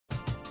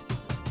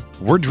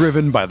We're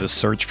driven by the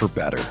search for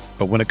better.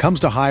 But when it comes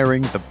to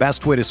hiring, the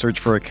best way to search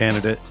for a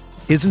candidate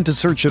isn't to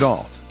search at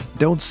all.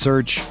 Don't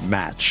search,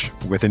 match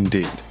with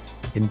Indeed.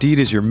 Indeed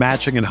is your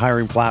matching and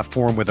hiring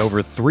platform with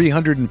over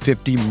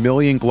 350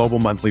 million global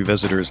monthly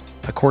visitors,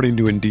 according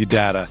to Indeed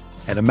data,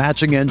 and a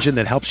matching engine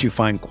that helps you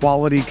find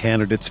quality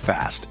candidates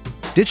fast.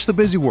 Ditch the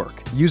busy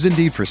work. Use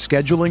Indeed for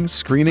scheduling,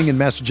 screening, and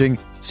messaging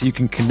so you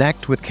can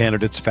connect with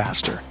candidates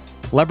faster.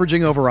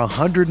 Leveraging over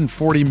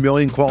 140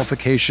 million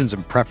qualifications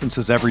and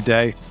preferences every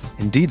day,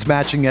 Indeed's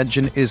matching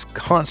engine is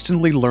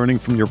constantly learning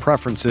from your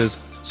preferences,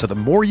 so the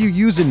more you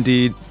use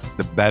Indeed,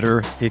 the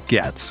better it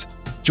gets.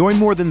 Join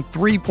more than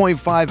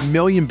 3.5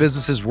 million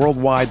businesses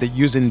worldwide that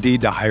use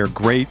Indeed to hire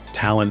great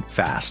talent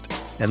fast.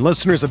 And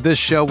listeners of this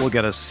show will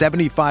get a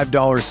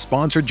 $75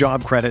 sponsored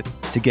job credit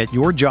to get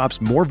your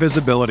jobs more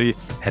visibility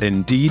at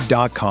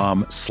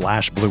Indeed.com/Blue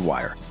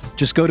Wire.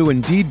 Just go to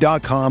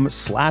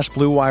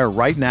Indeed.com/Blue Wire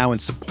right now and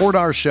support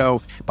our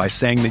show by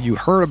saying that you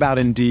heard about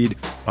Indeed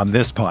on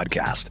this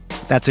podcast.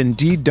 That's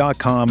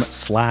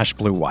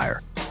Indeed.com/Blue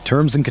Wire.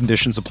 Terms and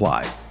conditions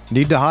apply.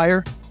 Need to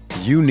hire?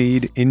 You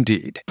need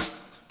Indeed.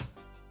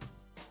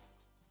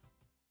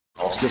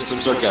 All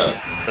systems are go.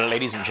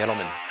 Ladies and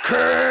gentlemen,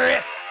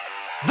 Chris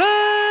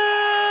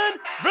Van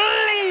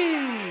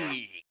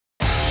Vliet!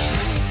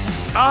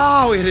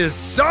 Oh, it is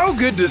so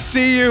good to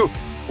see you.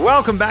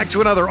 Welcome back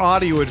to another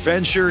audio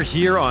adventure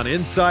here on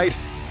Insight.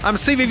 I'm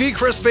CVV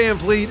Chris Van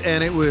Vliet,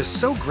 and it was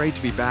so great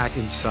to be back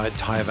inside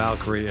Taya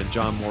Valkyrie and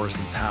John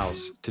Morrison's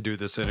house to do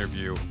this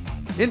interview.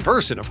 In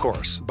person, of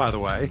course, by the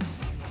way.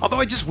 Although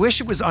I just wish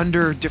it was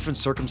under different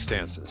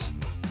circumstances.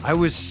 I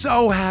was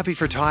so happy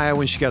for Taya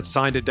when she got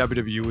signed at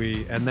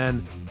WWE, and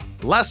then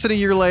less than a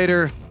year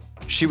later,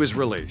 she was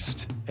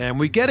released. And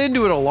we get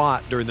into it a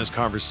lot during this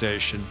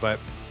conversation, but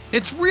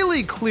it's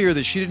really clear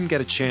that she didn't get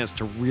a chance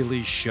to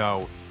really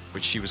show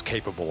what she was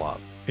capable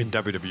of in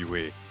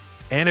WWE.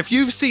 And if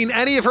you've seen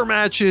any of her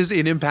matches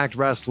in Impact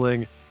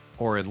Wrestling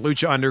or in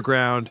Lucha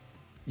Underground,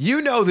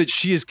 you know that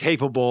she is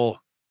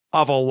capable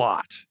of a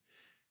lot.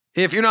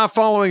 If you're not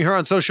following her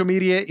on social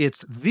media,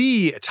 it's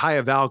the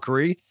Taya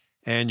Valkyrie,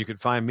 and you can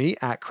find me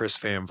at Chris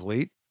Van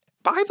Vliet.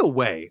 By the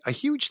way, a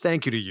huge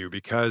thank you to you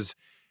because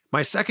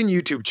my second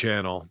YouTube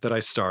channel that I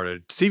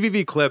started,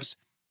 CVV Clips,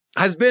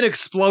 has been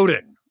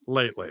exploding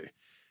lately.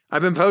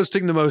 I've been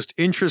posting the most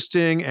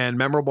interesting and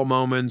memorable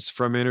moments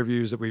from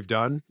interviews that we've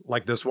done,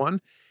 like this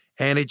one,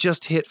 and it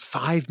just hit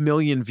 5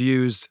 million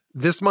views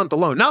this month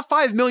alone. Not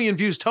 5 million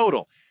views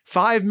total,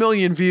 5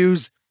 million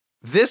views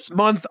this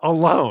month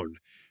alone.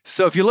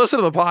 So if you listen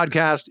to the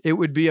podcast, it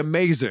would be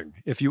amazing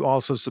if you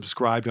also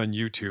subscribed on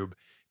YouTube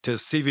to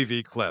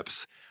CVV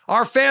Clips.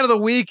 Our fan of the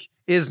week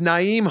is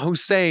Naeem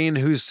Hussein,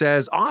 who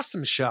says,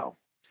 "Awesome show.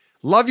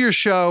 Love your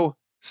show.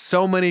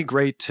 So many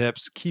great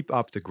tips. Keep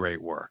up the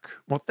great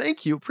work." Well,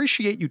 thank you.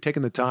 Appreciate you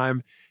taking the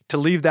time to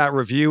leave that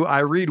review. I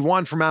read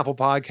one from Apple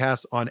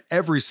Podcasts on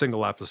every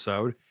single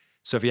episode.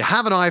 So if you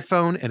have an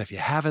iPhone and if you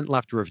haven't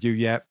left a review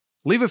yet,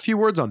 leave a few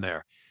words on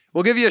there.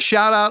 We'll give you a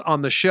shout out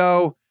on the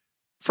show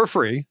for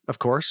free, of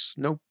course.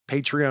 No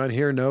Patreon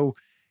here, no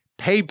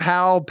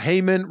PayPal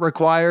payment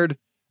required.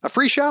 A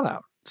free shout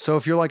out. So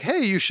if you're like,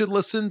 hey, you should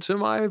listen to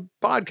my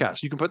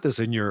podcast, you can put this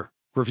in your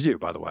review,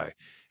 by the way.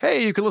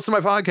 Hey, you can listen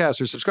to my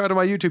podcast or subscribe to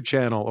my YouTube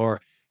channel,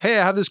 or hey,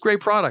 I have this great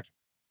product.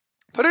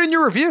 Put it in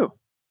your review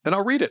and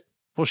I'll read it.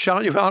 We'll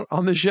shout you out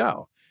on the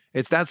show.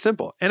 It's that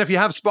simple. And if you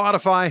have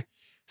Spotify,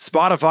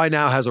 Spotify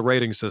now has a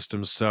rating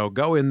system. So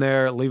go in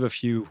there, leave a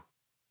few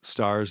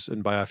stars.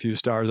 And by a few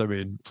stars, I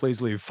mean,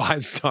 please leave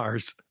 5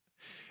 stars.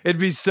 It'd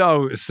be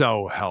so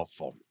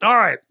helpful. All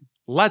right,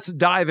 let's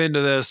dive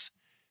into this.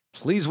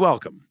 Please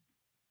welcome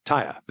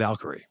Taya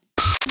Valkyrie.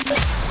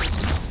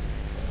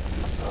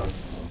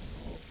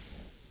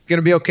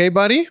 Gonna be okay,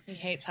 buddy? He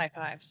hates high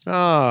fives.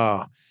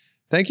 Oh,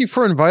 thank you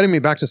for inviting me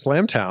back to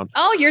Slamtown.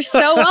 Oh, you're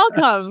so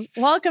welcome.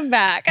 Welcome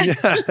back.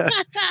 Yeah.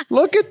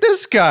 Look at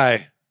this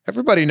guy.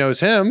 Everybody knows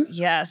him.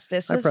 Yes,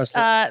 this Hi, is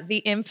Presley. the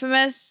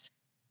infamous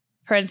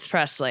Prince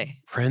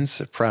Presley.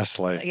 Prince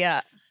Presley.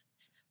 Yeah.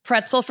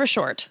 Pretzel for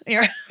short.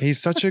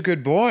 He's such a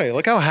good boy.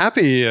 Look how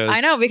happy he is.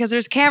 I know, because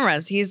there's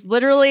cameras. He's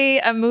literally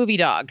a movie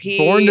dog.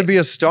 Born to be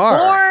a star.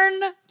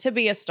 Born to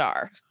be a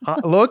star.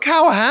 Look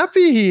how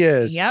happy he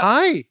is. Yep.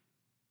 Hi.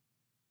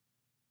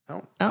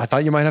 Oh, I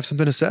thought you might have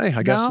something to say.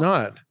 I guess No.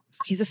 not.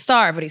 He's a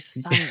star, but he's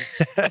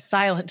silent. A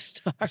silent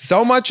star.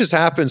 So much has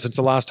happened since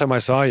the last time I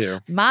saw you.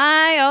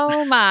 My,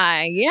 oh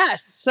my.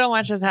 Yes, so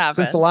much has happened.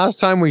 Since the last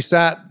time we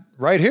sat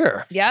right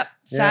here. Yep.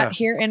 Yeah. Sat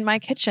here in my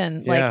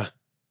kitchen. Yeah.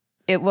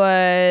 It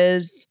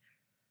was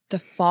the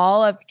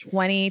fall of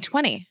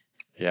 2020.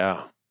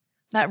 Yeah.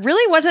 That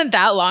really wasn't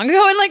that long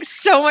ago, and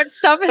so much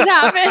stuff has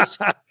happened.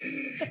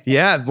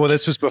 Yeah. Well,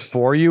 this was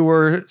before you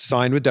were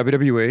signed with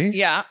WWE.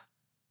 Yeah.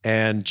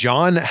 And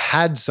John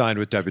had signed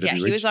with WWE. Yeah,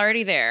 he was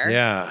already there.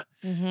 Yeah.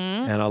 Mm-hmm.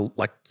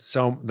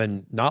 And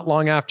then not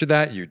long after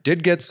that, you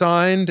did get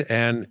signed,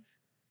 and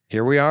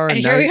here we are. And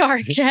here we are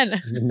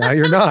again. Now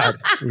you're not.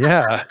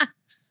 Yeah.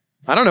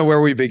 I don't know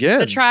where we begin.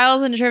 The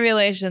trials and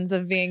tribulations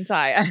of being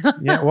Thai.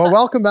 Yeah. Well,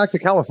 welcome back to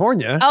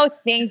California. Oh,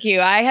 thank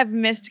you. I have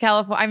missed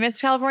California. I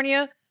missed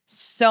California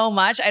so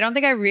much. I don't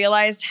think I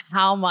realized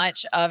how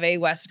much of a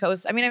West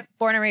Coast. I mean, I'm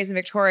born and raised in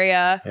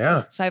Victoria.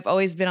 Yeah. So I've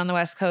always been on the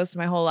West Coast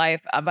my whole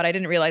life, but I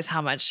didn't realize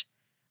how much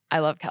I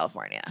love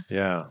California.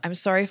 Yeah. I'm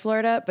sorry,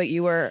 Florida, but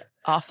you were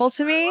awful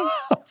to me.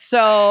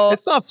 So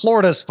It's not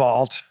Florida's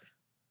fault.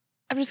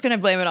 I'm just going to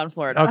blame it on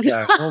Florida. Okay.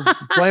 Well,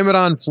 blame it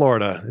on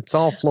Florida. It's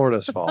all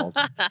Florida's fault.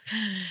 I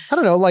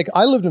don't know. Like,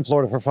 I lived in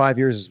Florida for 5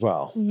 years as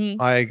well. Mhm.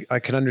 I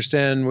can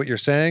understand what you're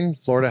saying.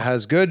 Florida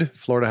has good.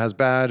 Florida has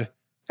bad.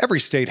 Every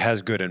state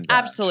has good and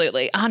bad.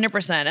 Absolutely,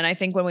 100%. And I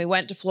think when we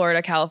went to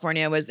Florida,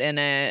 California was in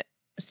a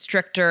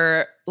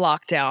stricter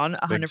lockdown,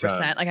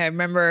 100%. Like I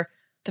remember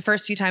the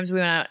first few times we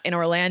went out in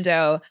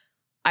Orlando,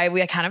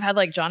 we kind of had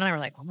like John and I were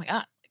like, oh my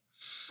God,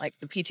 like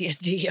the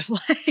PTSD of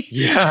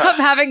of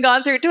having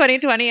gone through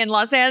 2020 in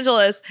Los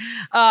Angeles.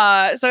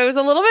 So it was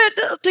a little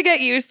bit to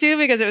get used to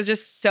because it was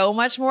just so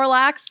much more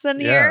lax than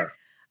here.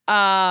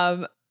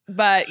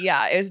 But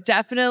yeah, it was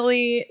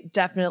definitely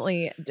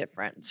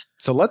different.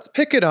 So let's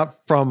pick it up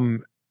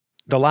from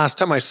the last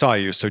time I saw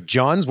you. So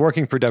John's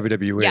working for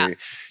WWE. Yeah.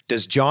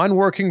 Does John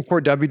working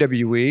for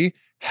WWE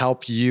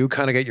help you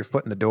kind of get your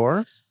foot in the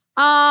door?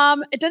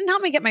 It didn't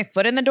help me get my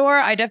foot in the door.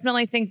 I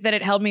definitely think that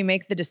it helped me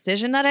make the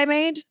decision that I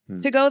made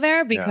to go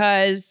there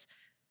because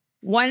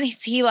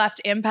once he left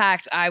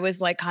Impact, I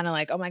was like, kind of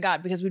like, oh my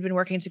God, because we'd been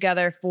working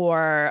together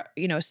for,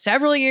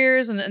 several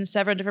years and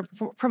several different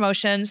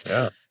promotions.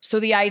 Yeah. So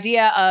the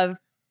idea of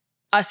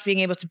us being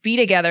able to be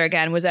together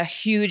again was a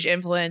huge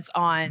influence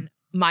on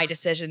my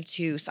decision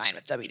to sign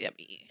with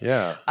WWE.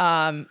 Yeah.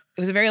 It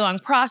was a very long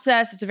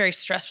process. It's a very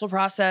stressful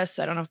process.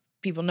 I don't know if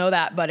people know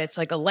that, but it's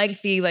like a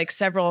lengthy, like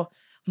several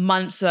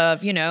months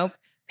of,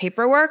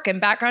 paperwork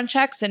and background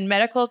checks and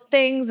medical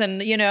things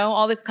and,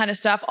 all this kind of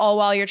stuff, all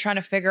while you're trying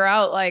to figure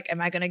out, like, am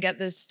I going to get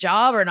this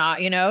job or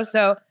not,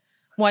 So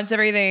once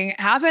everything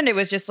happened, it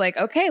was just like,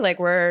 okay, like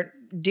we're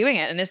doing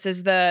it. And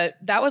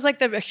that was like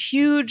the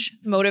huge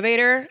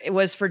motivator. It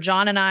was for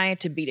John and I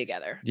to be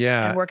together.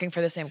 Yeah. And working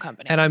for the same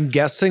company. And I'm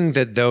guessing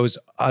that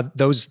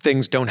those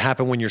things don't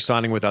happen when you're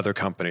signing with other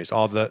companies,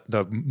 all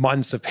the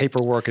months of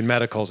paperwork and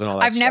medicals and all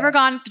that I've never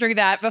gone through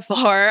that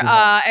before.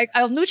 At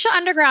Lucha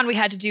Underground, we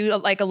had to do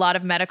like a lot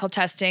of medical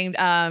testing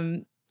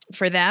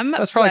for them.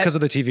 That's probably because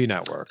of the TV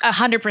network.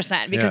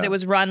 100%, because it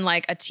was run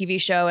like a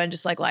TV show and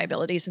just like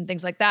liabilities and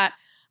things like that.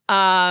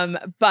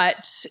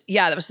 But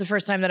yeah, that was the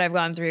first time that I've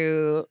gone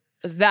through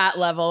that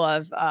level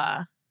of,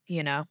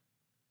 if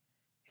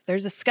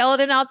there's a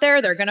skeleton out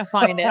there, they're going to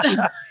find it.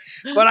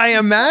 But I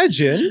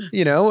imagine,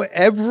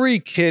 every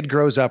kid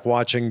grows up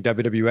watching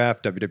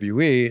WWF,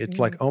 WWE. It's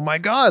like, oh my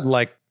God,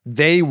 like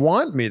they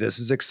want me. This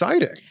is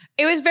exciting.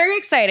 It was very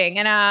exciting.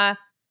 And, I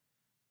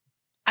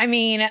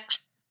mean,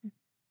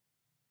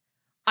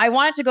 I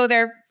wanted to go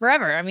there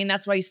forever. I mean,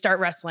 that's why you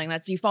start wrestling.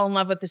 You fall in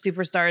love with the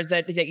superstars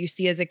that you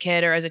see as a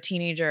kid or as a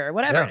teenager or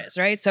whatever it is,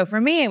 right? So for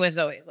me, it was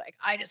always like,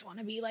 I just want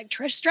to be like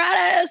Trish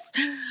Stratus,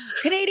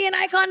 Canadian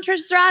icon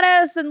Trish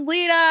Stratus and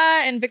Lita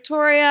and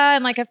Victoria.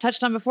 And like I've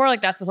touched on before,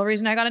 like that's the whole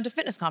reason I got into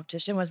fitness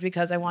competition was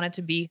because I wanted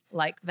to be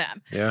like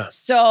them. Yeah.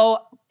 So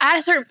at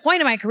a certain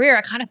point in my career,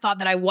 I kind of thought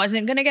that I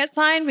wasn't going to get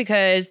signed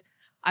because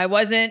I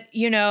wasn't,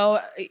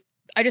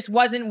 I just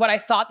wasn't what I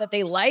thought that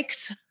they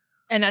liked.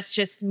 And that's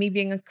just me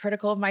being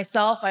critical of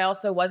myself. I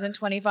also wasn't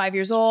 25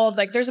 years old.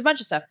 Like there's a bunch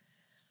of stuff.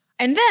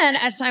 And then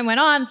as time went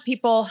on,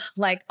 people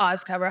like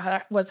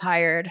Asuka was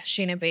hired,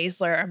 Shayna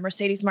Baszler,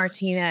 Mercedes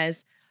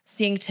Martinez,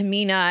 seeing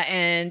Tamina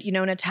and,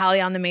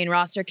 Natalia on the main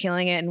roster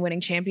killing it and winning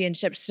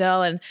championships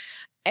still. And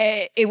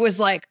it was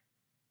like,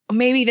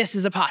 maybe this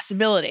is a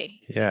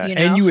possibility. Yeah.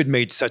 And you had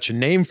made such a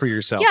name for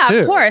yourself too. Yeah,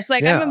 of course.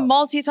 Like I'm a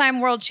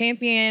multi-time world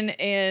champion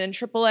in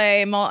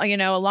AAA,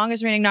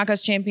 longest reigning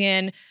knockouts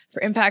champion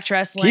for Impact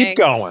Wrestling. Keep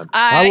going.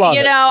 I love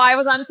it. I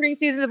was on 3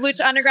 seasons of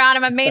Lucha Underground.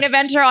 I'm a main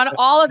eventer on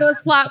all of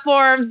those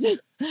platforms.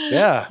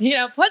 Yeah.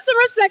 Put some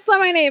respect on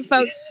my name,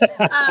 folks.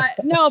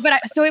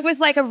 So it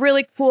was like a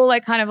really cool,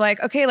 like kind of like,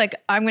 okay, like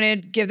I'm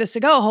going to give this a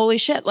go. Holy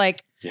shit.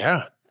 Like,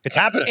 yeah, it's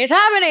happening. It's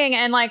happening.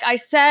 And like I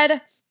said,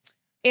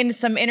 in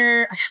some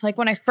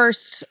when I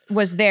first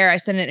was there, I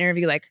said in an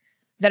interview, like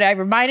that I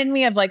reminded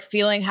me of like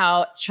feeling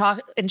how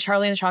in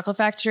Charlie and the Chocolate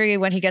Factory,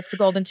 when he gets the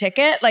golden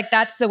ticket, like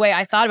that's the way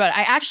I thought about it.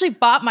 I actually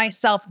bought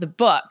myself the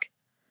book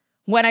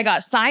when I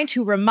got signed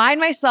to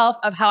remind myself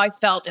of how I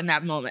felt in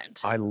that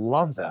moment. I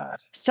love that.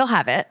 Still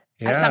have it.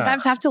 Yeah. I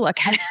sometimes have to look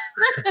at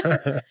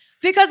it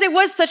because it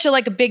was such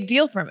a big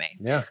deal for me.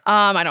 Yeah.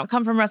 I don't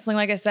come from wrestling.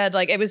 Like I said,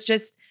 like it was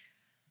just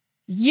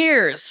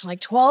years, like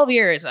 12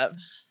 years of,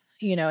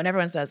 and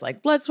everyone says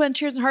like blood, sweat, and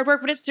tears and hard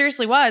work, but it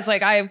seriously was.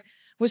 Like I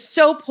was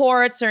so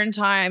poor at certain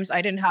times.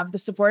 I didn't have the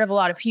support of a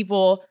lot of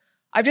people.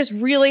 I've just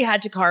really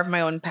had to carve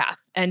my own path.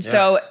 And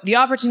so the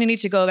opportunity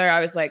to go there,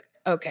 I was like,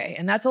 okay.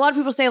 And that's a lot of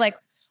people say like,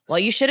 well,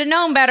 you should have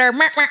known better.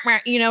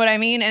 You know what I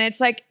mean? And it's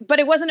like, but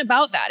it wasn't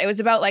about that. It was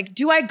about like,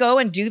 do I go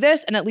and do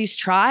this and at least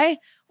try?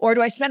 Or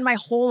do I spend my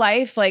whole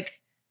life like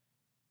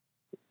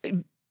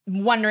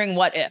wondering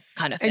what if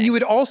kind of thing. And you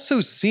had also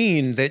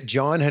seen that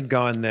John had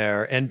gone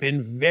there and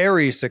been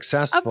very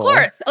successful. Of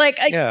course. Like,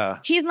 Yeah.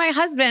 he's my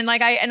husband.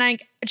 Like, I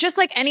just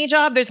like any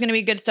job, there's going to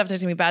be good stuff,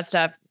 there's going to be bad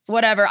stuff,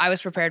 whatever. I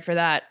was prepared for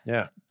that.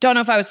 Yeah. Don't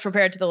know if I was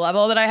prepared to the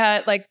level that I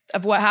had, like,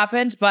 of what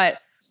happened, but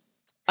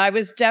I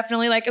was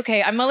definitely like,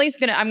 okay, I'm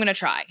gonna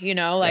try, you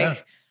know, like,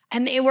 Yeah.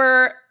 and they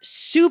were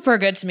super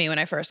good to me when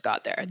I first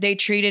got there. They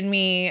treated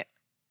me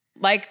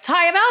like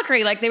Taya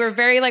Valkyrie. Like, they were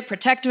very like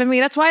protective of me.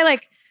 That's why,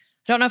 like,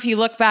 I don't know if you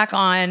look back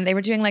on, they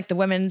were doing like the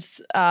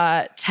women's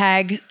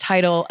tag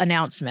title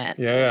announcement.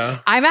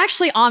 Yeah. I'm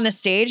actually on the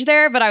stage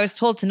there, but I was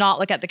told to not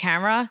look at the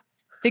camera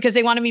because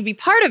they wanted me to be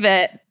part of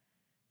it,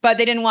 but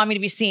they didn't want me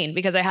to be seen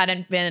because I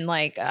hadn't been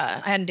like,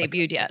 I hadn't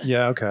debuted yet.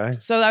 Yeah. Okay.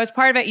 So I was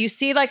part of it. You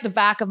see like the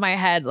back of my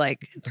head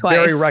like twice.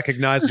 Very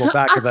recognizable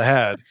back of the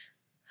head.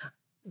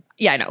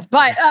 Yeah, I know.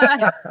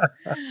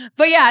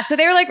 But yeah, so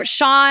they were like,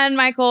 Shawn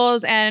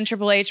Michaels and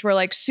Triple H were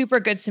like super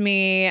good to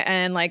me.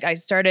 And like I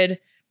started,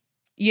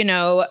 you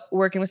know,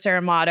 working with Sarah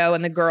Amato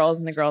and the girls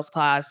in the girls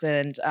class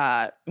and,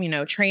 you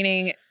know,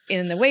 training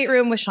in the weight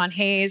room with Sean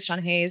Hayes.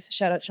 Sean Hayes,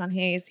 shout out Sean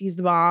Hayes. He's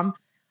the bomb.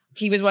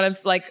 He was one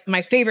of like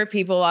my favorite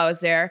people while I was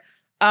there.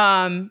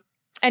 And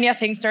yeah,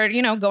 things started,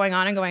 you know, going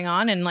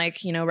on and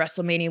like, you know,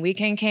 WrestleMania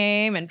weekend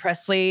came and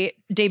Presley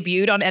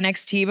debuted on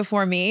NXT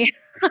before me.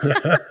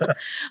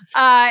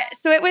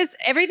 So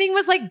everything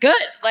was like good.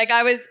 Like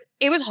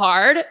it was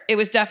hard. It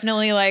was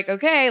definitely like,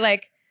 okay,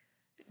 like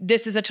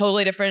this is a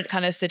totally different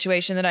kind of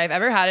situation that I've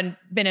ever had and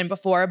been in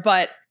before.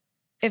 But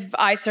if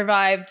I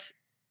survived,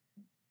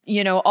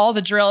 you know, all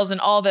the drills and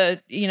all the,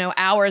 you know,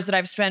 hours that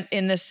I've spent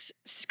in this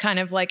kind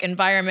of like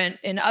environment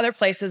in other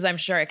places, I'm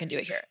sure I can do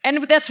it here.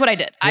 And that's what I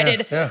did. I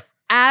did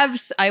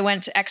abs. I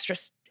went to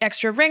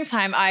extra ring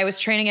time. I was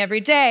training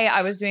every day.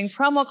 I was doing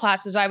promo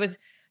classes. I was,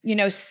 you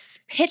know,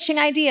 pitching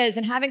ideas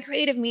and having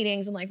creative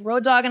meetings. And like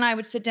Road Dogg and I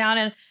would sit down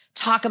and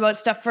talk about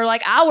stuff for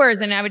like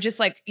hours. And I would just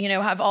like, you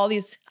know, have all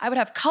these, I would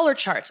have color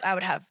charts. I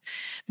would have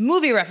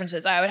movie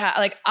references. I would have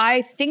like,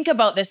 I think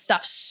about this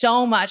stuff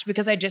so much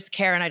because I just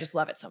care and I just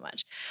love it so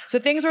much. So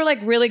things were like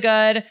really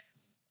good.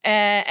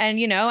 And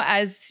you know,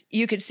 as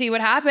you could see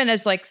what happened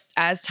as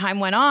time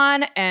went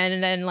on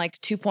and then like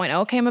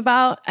 2.0 came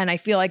about. And I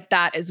feel like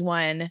that is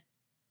when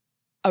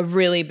a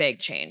really big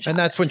change And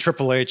that's when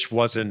Triple H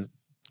wasn't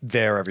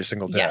there every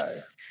single day.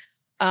 Yes.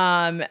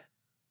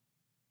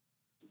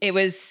 It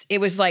was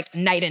like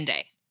night and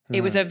day.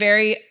 It was a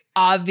very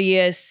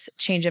obvious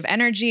change of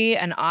energy,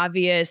 an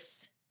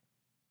obvious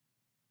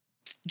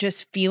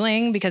just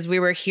feeling because we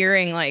were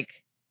hearing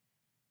like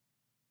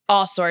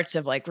all sorts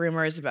of like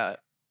rumors about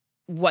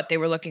what they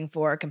were looking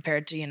for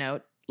compared to, you know,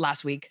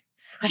 last week.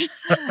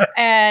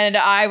 And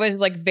I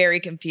was like very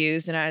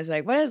confused and I was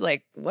like, what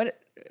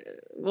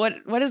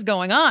is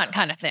going on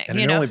kind of thing. And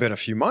it had only been a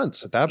few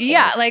months at that point.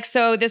 Yeah. Like,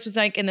 so this was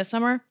like in the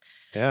summer.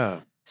 Yeah.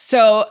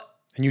 So.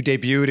 And you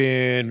debuted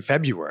in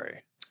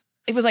February.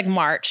 It was like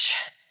March,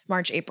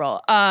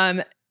 April.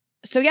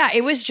 So yeah,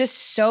 it was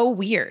just so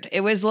weird.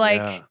 It was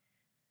like,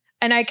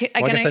 and I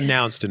guess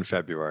announced in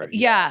February.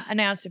 Yeah,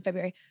 announced in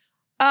February.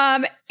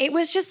 It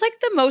was just like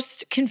the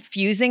most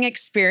confusing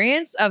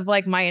experience of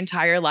like my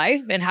entire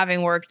life. And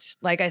having worked,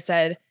 like I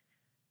said,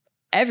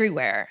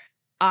 everywhere,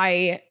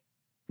 I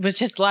was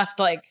just left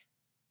like,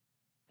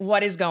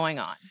 what is going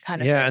on?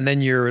 Kind of. Yeah. thing. And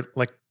then you're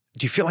like,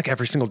 do you feel like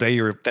every single day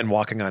you're then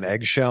walking on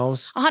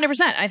eggshells?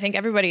 100%. I think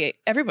everybody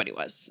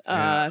was.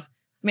 I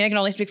mean, I can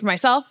only speak for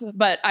myself,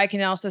 but I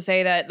can also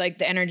say that like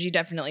the energy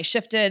definitely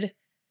shifted.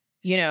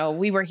 You know,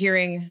 we were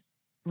hearing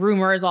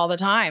rumors all the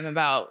time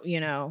about, you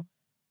know,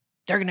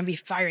 they're going to be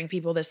firing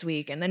people this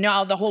week. And then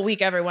now the whole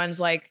week, everyone's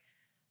like,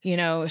 you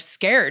know,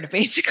 scared,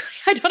 basically.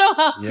 I don't know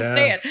how else to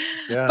say it.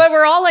 Yeah. But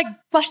we're all like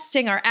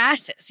busting our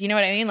asses. You know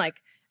what I mean? Like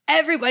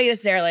everybody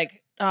that's there,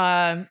 like,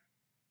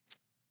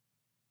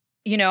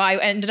 you know, I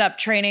ended up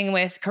training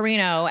with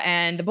Carino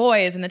and the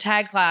boys in the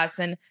tag class.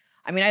 And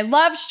I mean, I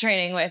loved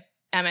training with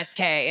MSK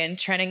and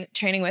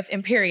training with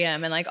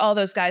Imperium and like all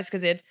those guys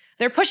because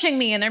they're pushing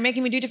me and they're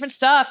making me do different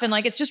stuff. And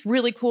like, it's just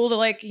really cool to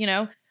like, you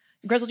know,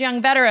 grizzled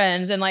young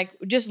veterans and like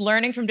just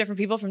learning from different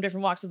people from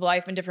different walks of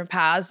life and different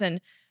paths. And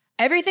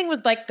everything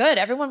was like good.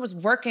 Everyone was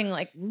working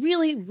like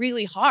really,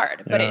 really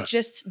hard. But it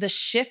just, the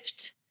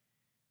shift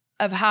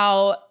of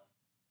how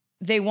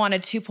they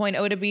wanted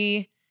 2.0 to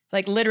be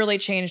like literally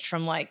changed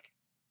from like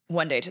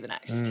one day to the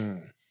next.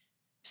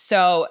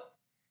 So,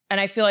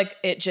 and I feel like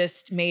it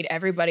just made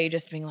everybody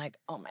just being like,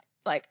 oh my,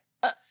 like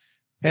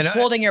and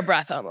holding your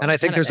breath almost. And I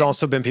think there's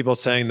also been people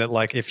saying that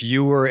like, if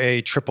you were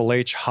a Triple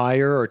H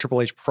hire or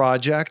Triple H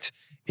project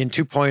in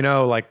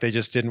 2.0, like they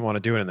just didn't want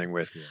to do anything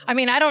with you. I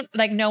mean, I don't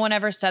like, no one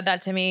ever said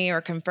that to me or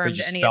confirmed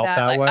any of that.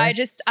 That like, way?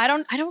 I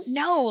don't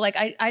know. Like,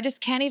 I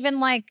just can't even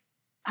like,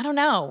 I don't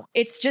know.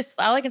 It's just,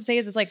 all I can say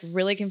is it's like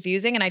really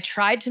confusing. And I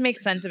tried to make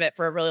sense of it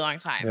for a really long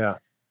time. Yeah.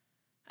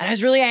 And I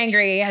was really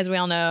angry, as we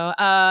all know.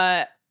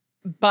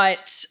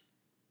 But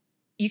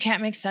you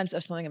can't make sense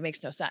of something that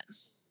makes no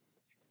sense.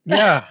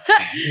 Yeah.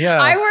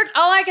 Yeah.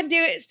 All I can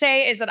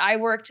say is that I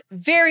worked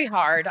very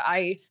hard.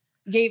 I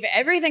gave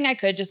everything I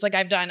could, just like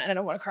I've done. And I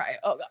don't want to cry.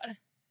 Oh God.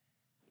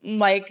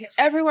 Like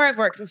everywhere I've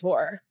worked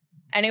before.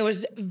 And it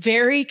was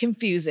very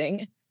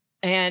confusing.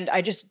 And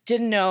I just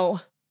didn't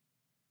know.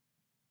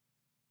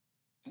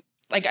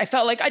 Like I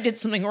felt like I did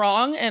something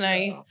wrong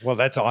and Well,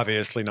 that's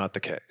obviously not the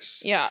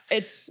case. yeah,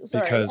 it's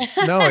sorry.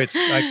 Because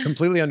I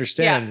completely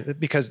understand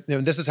because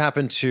this has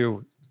happened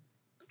to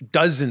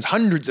dozens,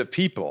 hundreds of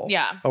people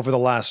over the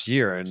last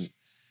year. And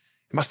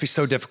it must be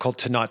so difficult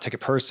to not take it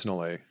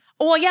personally.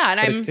 Well, yeah.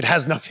 And it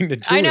has nothing to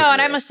do with I know, it.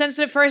 and I'm a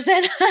sensitive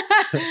person.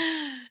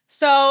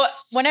 So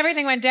when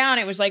everything went down,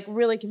 it was like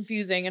really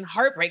confusing and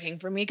heartbreaking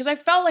for me because I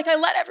felt like I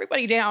let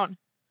everybody down.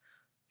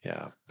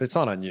 Yeah, but it's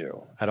not on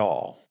you at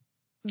all.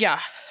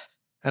 Yeah.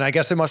 And I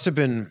guess it must have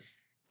been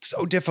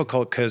so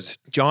difficult because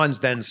John's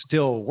then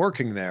still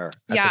working there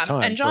at the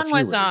time. And John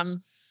was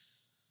on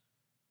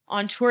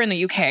tour in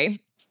the UK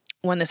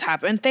when this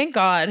happened. Thank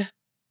God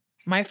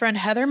my friend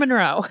Heather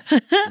Monroe,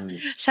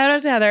 shout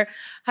out to Heather,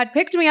 had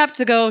picked me up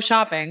to go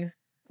shopping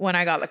when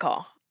I got the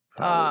call.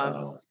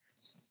 Wow.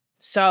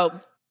 So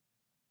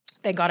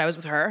thank God I was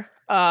with her.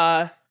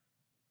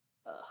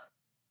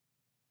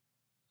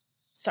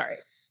 Sorry.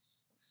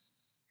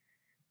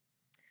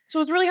 So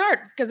it was really hard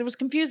because it was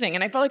confusing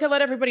and I felt like I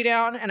let everybody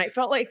down and I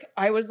felt like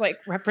I was like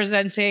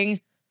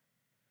representing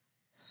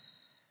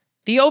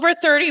the over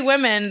 30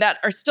 women that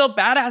are still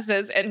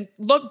badasses and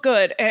look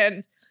good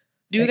and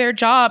do their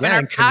job and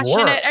are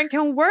passionate and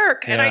can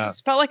work. And I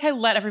just felt like I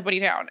let everybody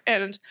down.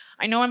 And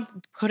I know I'm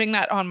putting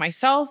that on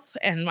myself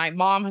and my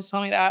mom has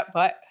told me that,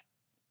 but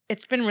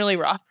it's been really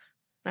rough.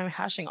 I'm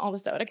hashing all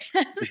this out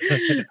again.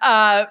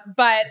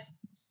 But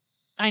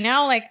I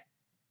now like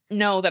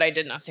know that I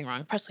did nothing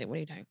wrong. Presley, what are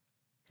you doing?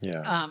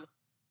 Yeah.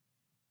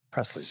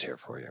 Presley's here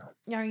for you.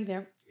 Yeah, are you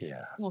there?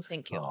 Yeah. Well,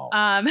 thank you. Oh.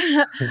 I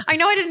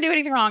know I didn't do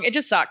anything wrong. It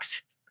just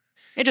sucks.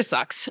 It just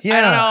sucks. Yeah.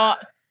 I don't know.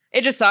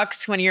 It just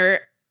sucks when you're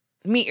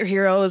meet your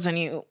heroes and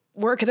you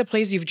work at the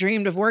place you've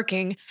dreamed of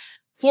working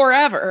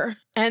forever.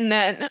 And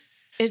then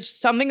it's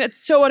something that's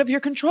so out of your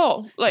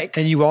control. Like,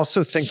 and you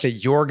also think that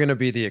you're going to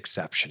be the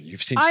exception.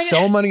 You've seen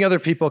so many other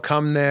people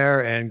come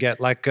there and get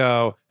let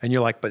go. And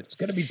you're like, but it's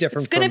going to be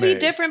different for me. It's going to be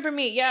different for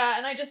me. Yeah.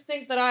 And I just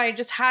think that I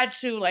just had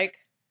to like,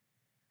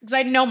 because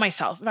I know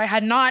myself. If I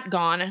had not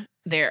gone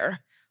there,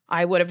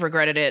 I would have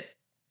regretted it.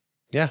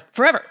 Yeah.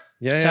 Forever.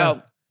 Yeah.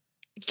 So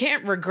you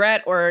can't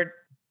regret I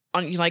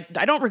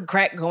don't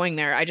regret going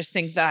there. I just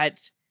think that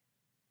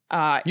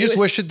you just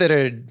wish that it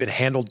had been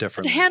handled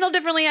differently.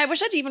 I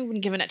wish I'd even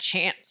been given a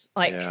chance.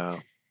 Like,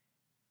 I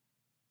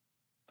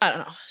don't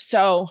know.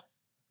 So,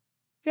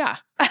 yeah.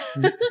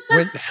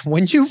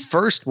 when you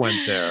first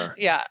went there,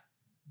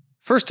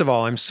 First of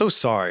all, I'm so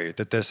sorry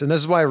that this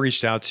is why I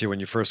reached out to you when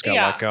you first got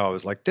let go. I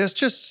was like, this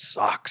just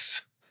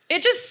sucks.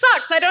 It just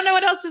sucks. I don't know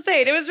what else to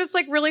say. It was just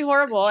like really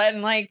horrible.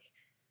 And like,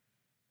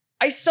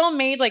 I still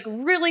made like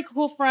really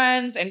cool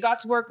friends and got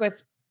to work with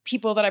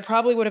people that I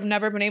probably would have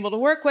never been able to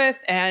work with.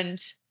 And,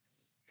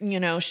 you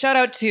know, shout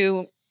out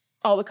to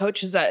all the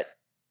coaches that,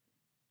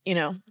 you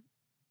know,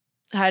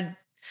 I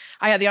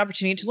had the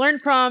opportunity to learn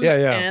from.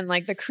 And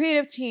like the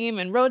creative team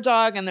and Road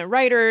Dogg and the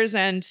writers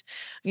and,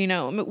 you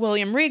know,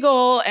 William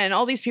Regal and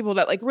all these people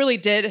that like really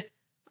did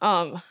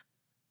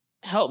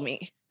help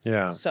me.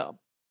 Yeah. So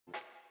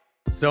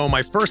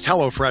my first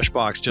HelloFresh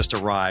box just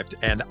arrived,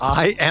 and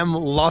I am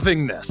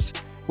loving this.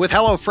 With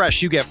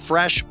HelloFresh, you get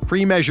fresh,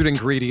 pre-measured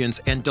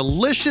ingredients and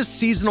delicious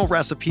seasonal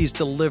recipes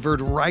delivered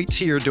right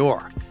to your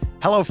door.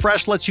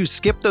 HelloFresh lets you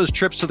skip those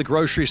trips to the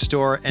grocery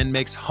store and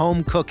makes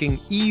home cooking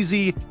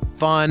easy,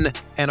 fun,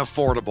 and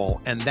affordable.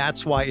 And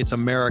that's why it's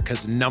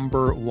America's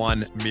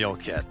 #1 meal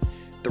kit.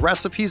 The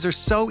recipes are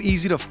so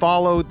easy to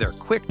follow, they're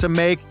quick to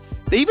make.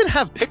 They even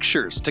have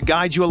pictures to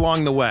guide you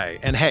along the way.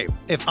 And hey,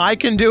 if I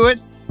can do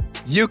it,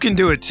 you can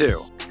do it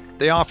too.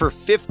 They offer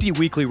 50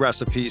 weekly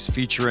recipes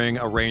featuring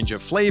a range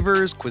of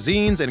flavors,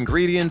 cuisines, and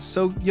ingredients,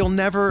 so you'll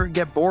never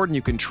get bored and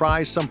you can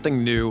try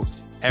something new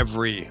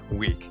every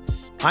week.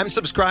 I'm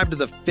subscribed to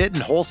the Fit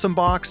and Wholesome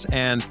box,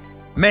 and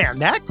man,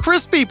 that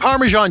crispy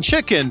Parmesan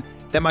chicken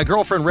that my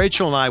girlfriend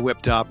Rachel and I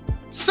whipped up,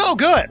 so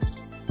good.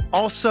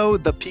 Also,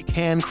 the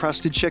pecan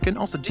crusted chicken.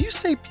 Also, do you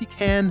say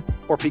pecan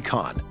or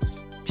pecan?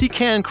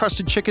 Pecan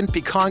crusted chicken,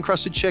 pecan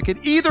crusted chicken,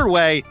 either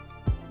way,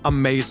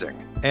 amazing.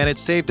 And it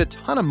saved a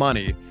ton of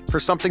money for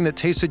something that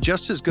tasted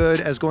just as good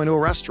as going to a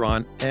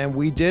restaurant, and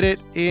we did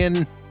it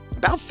in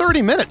about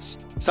 30 minutes,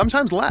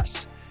 sometimes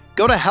less.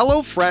 Go to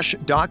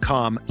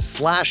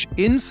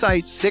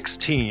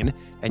HelloFresh.com/Insight16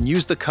 and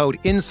use the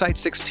code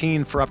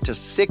Insight16 for up to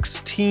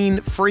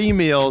 16 free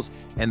meals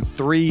and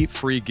 3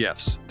 free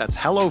gifts. That's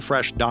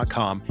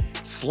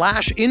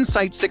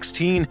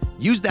HelloFresh.com/Insight16.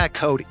 Use that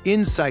code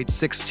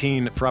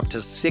Insight16 for up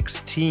to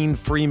 16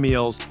 free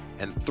meals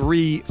and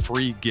 3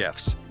 free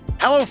gifts.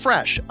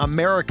 HelloFresh,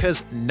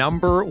 America's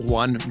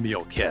 #1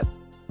 meal kit.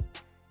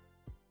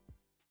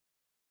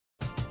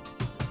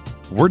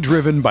 We're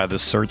driven by the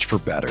search for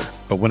better.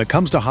 But when it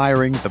comes to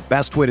hiring, the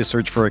best way to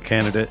search for a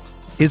candidate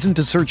isn't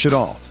to search at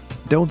all.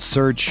 Don't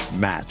search,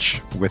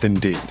 match with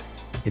Indeed.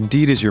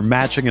 Indeed is your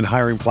matching and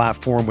hiring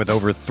platform with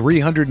over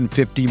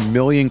 350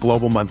 million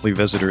global monthly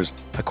visitors,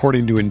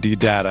 according to Indeed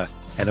data,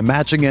 and a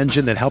matching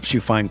engine that helps you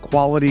find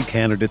quality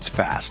candidates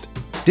fast.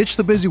 Ditch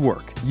the busy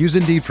work. Use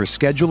Indeed for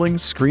scheduling,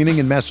 screening,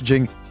 and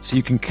messaging so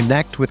you can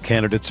connect with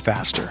candidates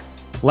faster.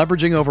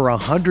 Leveraging over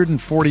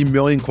 140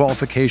 million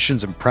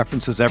qualifications and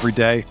preferences every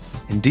day,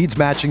 Indeed's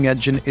matching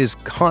engine is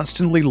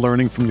constantly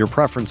learning from your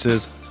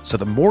preferences, so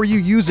the more you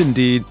use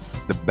Indeed,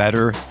 the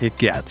better it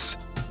gets.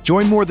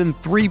 Join more than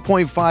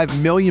 3.5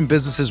 million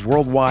businesses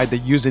worldwide that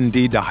use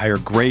Indeed to hire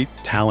great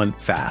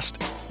talent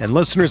fast. And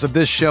listeners of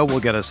this show will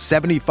get a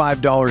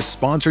 $75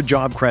 sponsored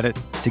job credit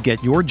to get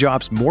your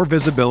jobs more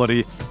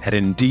visibility at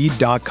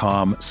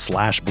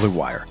Indeed.com/Blue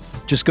Wire.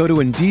 Just go to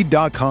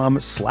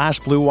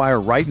Indeed.com/Blue Wire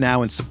right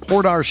now and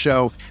support our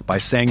show by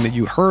saying that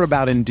you heard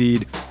about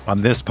Indeed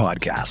on this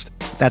podcast.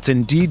 That's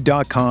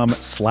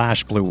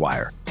Indeed.com/Blue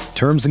Wire.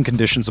 Terms and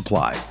conditions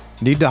apply.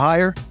 Need to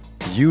hire?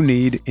 You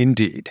need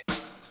Indeed.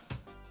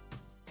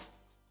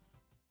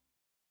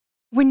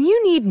 When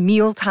you need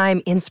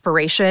mealtime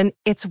inspiration,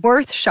 it's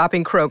worth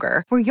shopping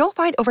Kroger, where you'll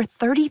find over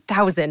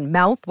 30,000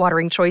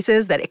 mouth-watering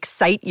choices that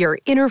excite your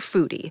inner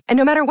foodie. And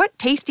no matter what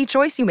tasty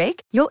choice you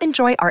make, you'll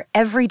enjoy our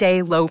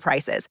everyday low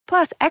prices,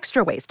 plus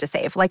extra ways to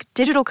save, like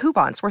digital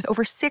coupons worth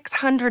over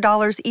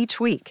 $600 each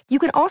week. You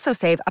can also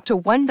save up to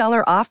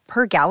 $1 off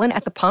per gallon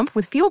at the pump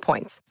with fuel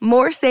points.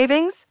 More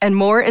savings and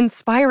more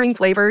inspiring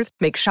flavors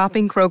make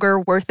shopping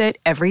Kroger worth it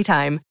every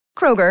time.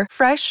 Kroger,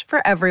 fresh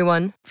for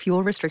everyone.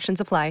 Fuel restrictions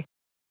apply.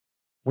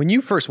 When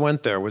you first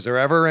went there, was there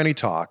ever any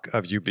talk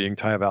of you being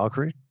Taya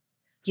Valkyrie?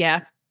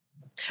 Yeah.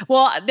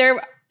 Well, there,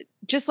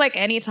 just like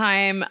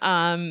anytime.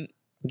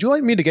 Would you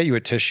like me to get you a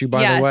tissue,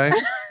 by Yes. the way?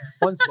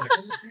 1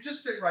 second. You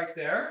just sit right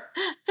there.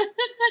 How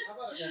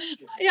about a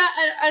napkin? Yeah,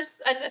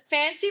 a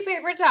fancy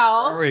paper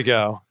towel. There we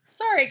go.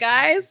 Sorry,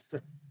 guys.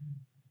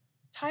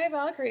 Taya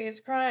Valkyrie is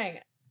crying.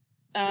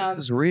 This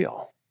is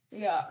real.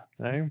 Yeah.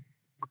 Okay?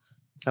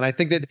 And I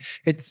think that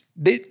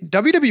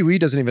WWE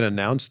doesn't even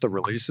announce the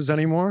releases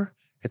anymore.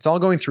 It's all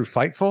going through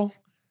Fightful.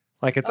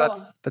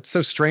 That's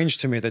so strange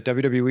to me that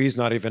WWE is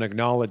not even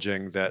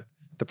acknowledging that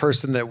the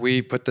person that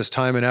we put this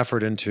time and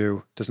effort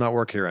into does not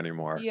work here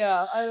anymore.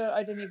 Yeah,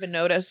 I didn't even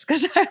notice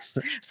because I was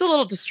a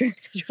little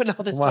distracted when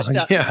all this Well,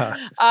 stuff.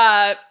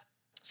 yeah.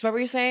 So what were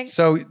you saying?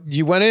 So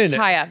you went in.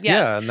 Taya, yes.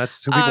 Yeah, and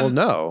that's who people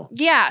know.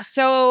 Yeah,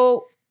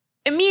 so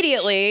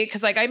immediately,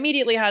 because I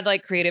immediately had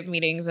like creative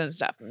meetings and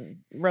stuff, and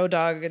Road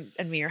Dogg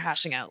and me are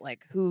hashing out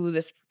like who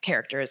this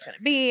character is going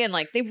to be, and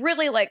like they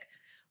really like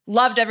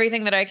loved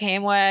everything that I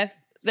came with.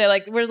 They're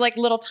like, there was like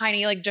little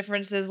tiny like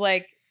differences.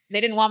 Like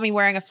they didn't want me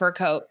wearing a fur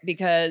coat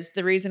because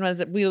the reason was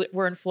that we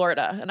were in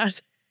Florida, and I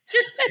was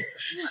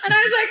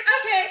like,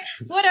 okay,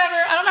 whatever.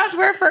 I don't have to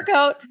wear a fur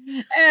coat.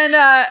 And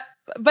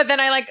but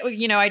then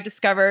I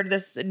discovered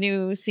this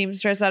new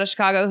seamstress out of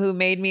Chicago who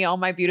made me all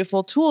my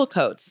beautiful tulle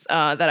coats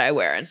that I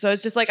wear. And so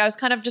it's just like I was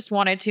kind of just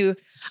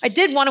I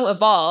did want to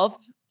evolve.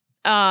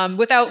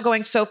 Without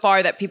going so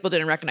far that people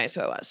didn't recognize who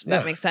I was. If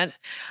that makes sense.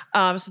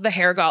 So the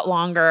hair got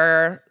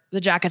longer,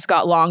 the jackets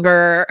got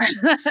longer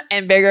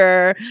and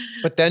bigger.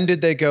 But then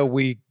did they go,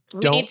 we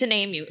need to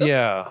name you.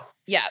 Yeah.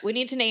 Yeah, we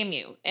need to name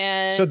you.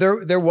 And So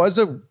there was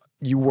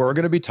you were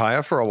going to be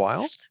Taya for a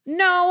while?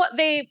 no,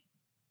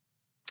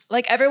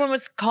 everyone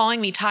was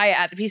calling me Taya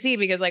at the PC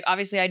because like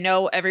obviously I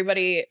know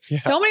everybody. Yeah.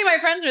 So many of my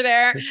friends are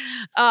there.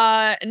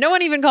 No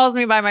one even calls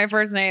me by my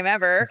first name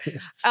ever.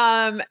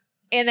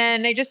 And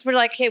then they just were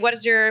like, hey, we're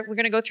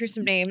going to go through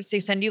some names. They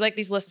send you like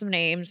these lists of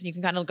names and you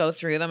can kind of go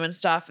through them and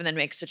stuff and then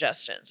make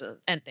suggestions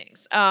and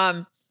things.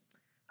 And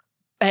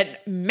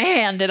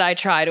man, did I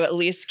try to at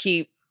least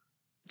keep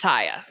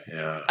Taya.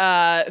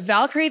 Yeah.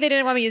 Valkyrie, they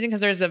didn't want me using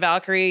because there's a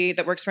Valkyrie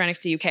that works for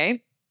NXT UK.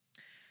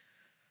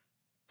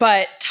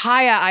 But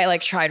Taya, I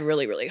like tried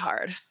really, really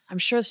hard. I'm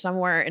sure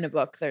somewhere in a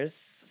book there's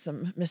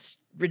some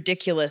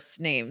ridiculous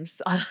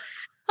names on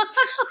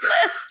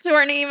list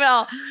or an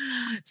email.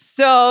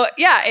 So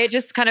yeah, it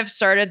just kind of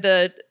started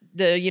the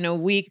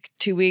week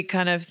to week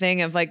kind of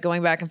thing of like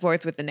going back and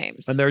forth with the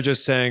names. And they're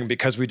just saying,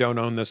 because we don't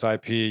own this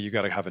IP, you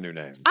got to have a new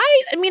name.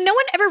 I mean, no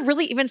one ever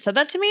really even said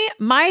that to me.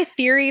 My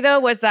theory though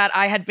was that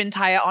I had been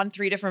Taya on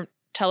 3 different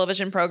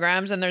television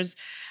programs and there's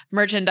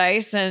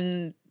merchandise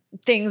and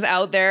things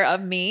out there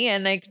of me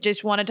and they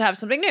just wanted to have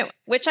something new,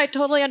 which I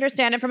totally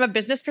understand. And from a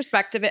business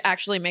perspective, it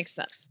actually makes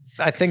sense.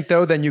 I think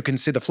though, then you can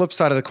see the flip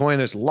side of the coin.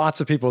 There's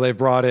lots of people they've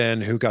brought in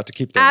who got to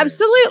keep their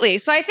Absolutely.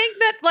 names. So I think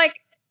that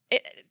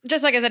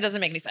just like I said, doesn't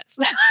make any sense.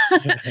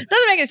 Doesn't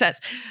make any sense.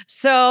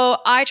 So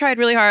I tried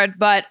really hard,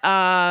 but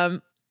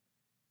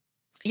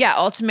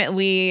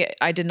ultimately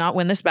I did not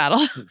win this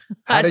battle.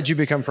 How did you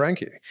become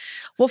Frankie?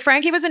 Well,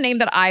 Frankie was a name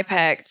that I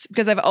picked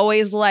because I've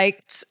always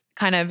liked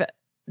kind of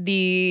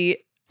the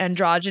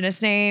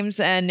androgynous names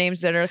and names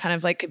that are kind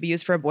of like could be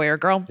used for a boy or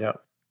girl. Yeah.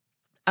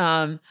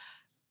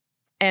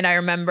 And I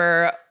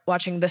remember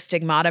watching the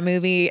Stigmata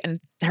movie and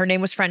her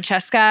name was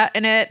Francesca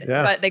in it,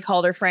 but they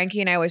called her Frankie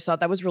and I always thought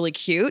that was really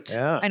cute.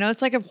 Yeah. I know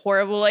it's like a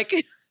horrible,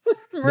 like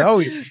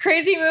No,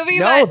 crazy movie.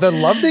 no, but the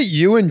love that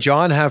you and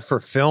John have for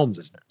films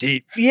is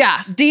deep.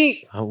 yeah,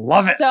 deep. I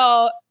love it.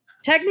 So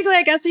technically,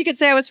 I guess you could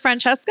say I was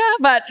Francesca,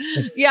 but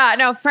yeah,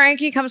 no,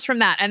 Frankie comes from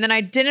that. And then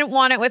I didn't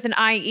want it with an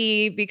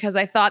IE because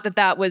I thought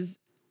that was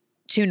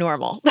too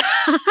normal.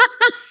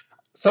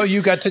 So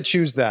you got to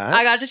choose that.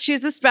 I got to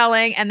choose the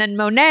spelling. And then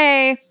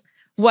Monet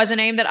was a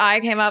name that I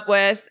came up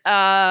with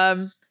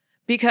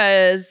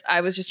because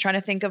I was just trying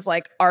to think of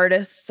like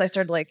artists. I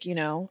started like,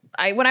 when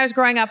I was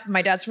growing up,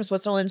 my dad's from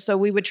Switzerland, so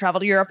we would travel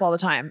to Europe all the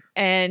time.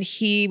 And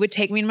he would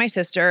take me and my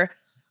sister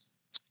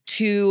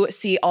to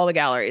see all the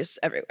galleries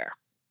everywhere.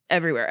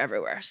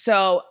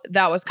 So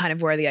that was kind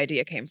of where the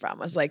idea came from,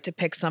 was like to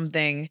pick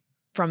something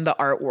from the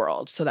art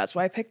world. So that's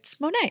why I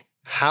picked Monet.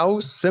 How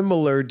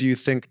similar do you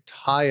think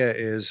Taya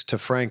is to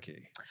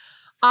Frankie?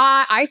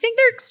 I think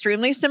they're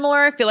extremely similar.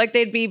 I feel like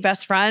they'd be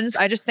best friends.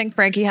 I just think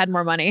Frankie had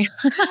more money.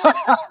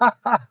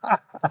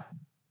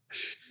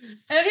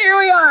 And here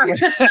we are.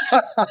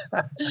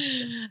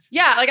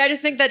 Yeah, like I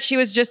just think that she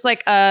was just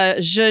like a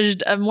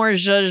more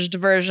zhuzhed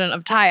version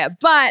of Taya.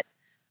 But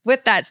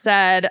with that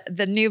said,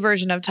 the new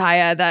version of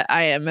Taya that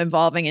I am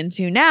evolving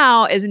into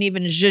now is an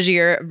even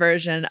zhuzhier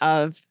version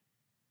of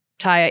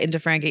Taya into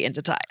Frankie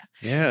into Taya.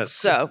 Yes.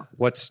 So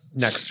what's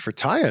next for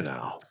Taya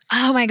now?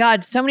 Oh my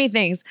God, so many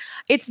things.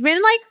 It's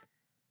been like,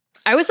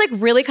 I was like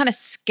really kind of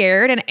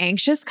scared and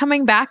anxious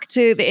coming back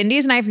to the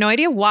Indies, and I have no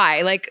idea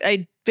why. Like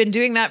I'd been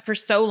doing that for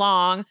so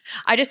long.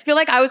 I just feel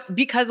like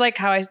because like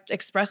how I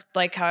expressed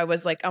like how I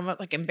was like, I'm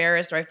like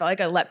embarrassed, or I felt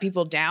like I let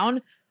people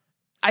down.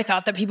 I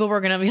thought that people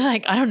were going to be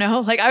like, I don't know.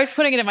 Like I was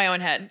putting it in my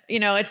own head.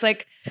 It's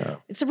like,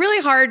 It's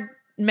really hard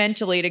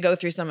mentally to go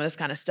through some of this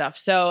kind of stuff.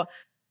 So,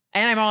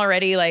 and I'm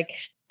already like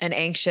an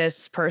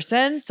anxious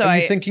person. So Are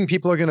you thinking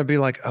people are going to be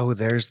like, oh,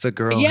 there's the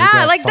girl who yeah,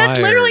 got like that's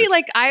fired? literally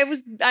like I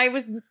was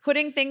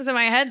putting things in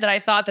my head that I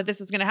thought that this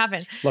was going to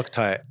happen. Look,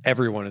 Taya,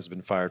 everyone has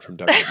been fired from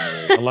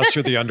WWE, unless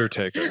you're the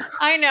Undertaker.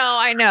 I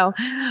know.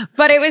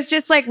 But it was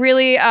just like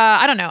really,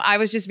 I don't know. I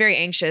was just very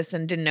anxious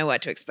and didn't know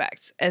what to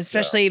expect,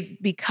 especially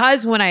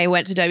because when I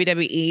went to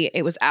WWE,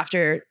 it was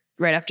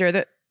right after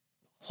the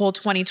whole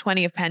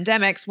 2020 of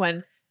pandemics,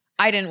 when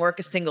I didn't work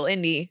a single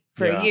indie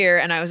for a year,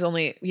 and I was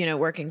only,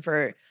 working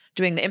for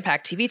doing the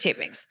Impact TV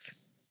tapings.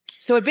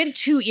 So it'd been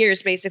 2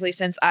 years basically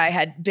since I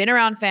had been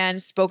around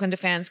fans, spoken to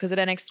fans, because at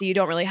NXT you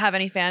don't really have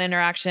any fan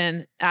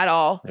interaction at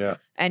all. Yeah.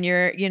 And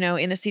you're, in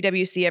the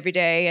CWC every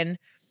day. And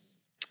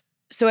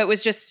so it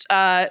was just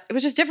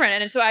different.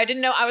 And so I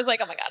didn't know, I was like,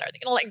 oh my God,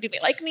 do they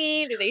like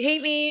me? Do they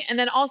hate me? And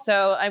then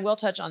also, I will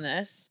touch on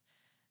this,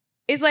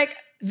 is like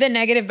the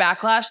negative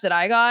backlash that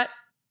I got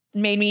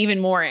made me even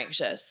more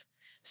anxious.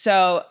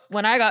 So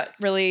when I got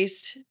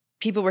released,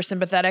 people were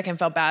sympathetic and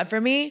felt bad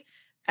for me.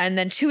 And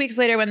then 2 weeks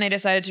later, when they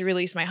decided to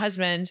release my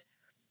husband,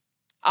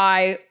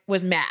 I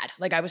was mad.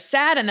 Like I was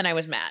sad, and then I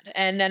was mad.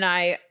 And then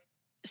I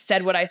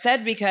said what I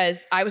said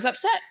because I was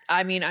upset.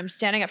 I mean, I'm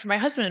standing up for my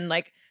husband. And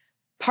like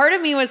part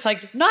of me was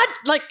like, not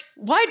like,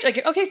 why?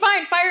 Like, okay,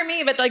 fine, fire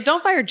me, but like,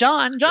 don't fire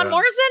John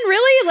Morrison.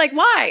 Really? Like,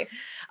 why?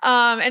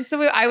 And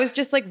so I was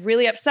just like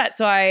really upset.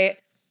 So I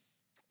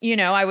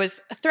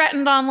was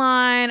threatened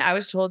online. I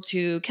was told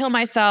to kill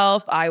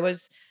myself. I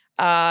was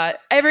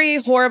every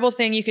horrible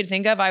thing you could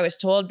think of, I was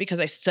told, because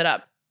I stood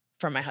up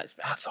for my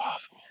husband. That's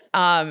awful.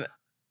 Wow.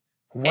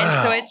 And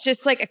so Wow. it's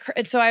just like,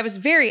 and so I was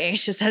very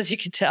anxious, as you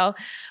could tell,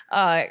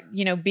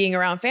 being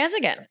around fans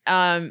again.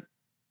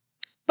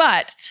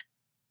 But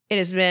it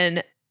has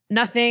been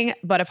nothing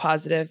but a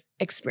positive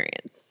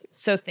experience.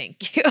 So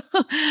thank you.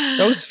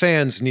 Those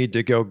fans need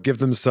to go give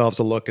themselves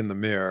a look in the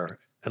mirror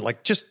and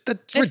like, that's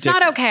It's ridiculous.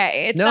 not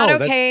okay. It's No,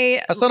 not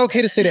okay. That's not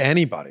okay to say to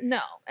anybody.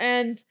 No.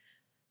 And,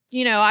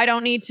 I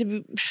don't need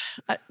to,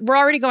 we're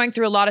already going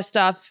through a lot of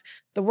stuff.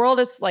 The world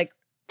is like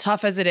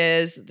tough as it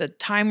is, the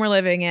time we're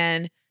living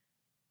in.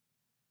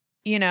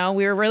 We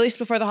were released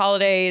before the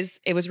holidays.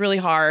 It was really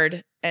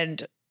hard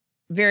and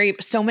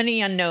so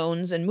many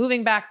unknowns, and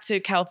moving back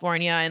to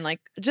California, and like,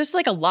 just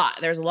like a lot,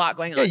 there's a lot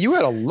going on. Yeah, you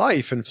had a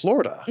life in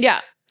Florida.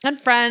 Yeah. And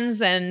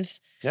friends and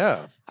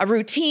Yeah. a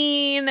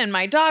routine, and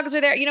my dogs are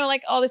there,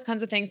 like all these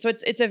kinds of things. So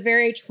it's a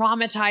very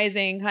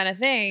traumatizing kind of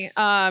thing.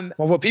 Well,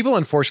 what people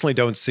unfortunately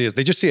don't see is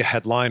they just see a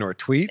headline or a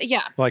tweet.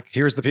 Yeah. Like,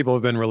 here's the people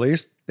who've been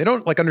released. They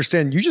don't like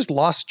understand you just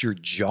lost your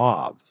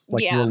job.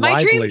 Like Yeah, your my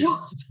dream livelihood,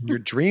 job. your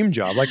dream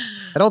job. Like,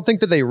 I don't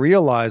think that they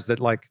realize that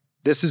like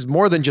this is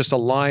more than just a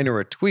line or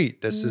a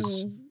tweet. This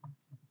is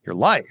your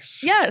life.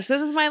 Yes,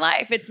 this is my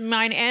life. It's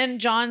mine and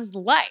John's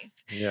life.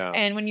 Yeah.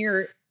 And when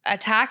you're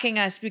attacking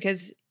us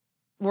because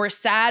we're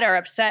sad or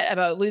upset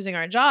about losing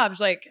our jobs,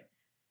 like,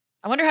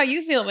 I wonder how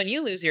you feel when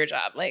you lose your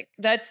job. Like,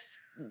 that's,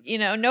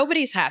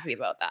 nobody's happy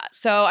about that.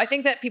 So I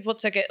think that people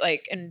took it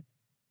like, and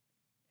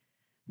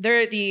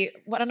they're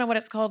I don't know what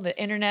it's called, the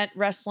internet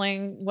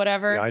wrestling,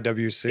 whatever. The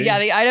IWC. Yeah,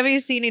 the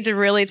IWC need to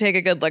really take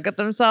a good look at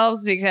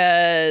themselves,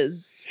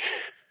 because,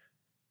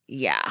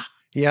 yeah.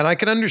 Yeah, and I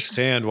can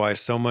understand why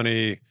so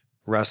many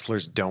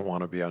wrestlers don't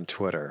want to be on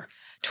Twitter.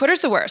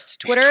 Twitter's the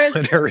worst. Twitter is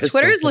literally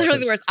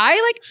the worst.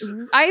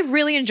 I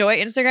really enjoy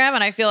Instagram,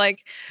 and I feel like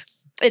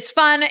it's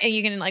fun and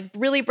you can like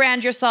really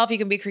brand yourself. You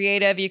can be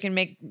creative. You can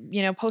make,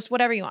 post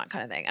whatever you want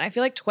kind of thing. And I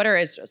feel like Twitter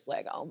is just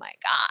like, oh my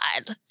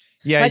God.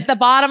 Yeah. Like the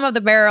bottom of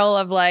the barrel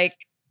of like.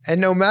 And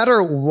no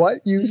matter what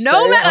you say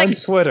on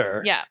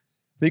Twitter, yeah,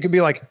 you could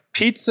be like,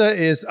 pizza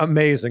is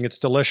amazing. It's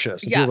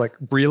delicious. And people are like,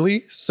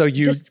 really? So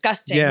you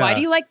disgusting. Yeah. Why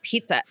do you like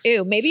pizza?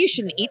 Ew, maybe you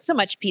shouldn't eat so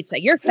much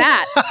pizza. You're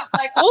fat.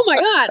 Like, oh my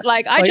God.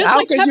 Like I just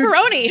like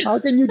pepperoni. How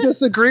can you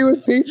disagree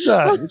with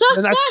pizza?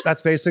 And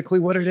that's basically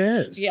what it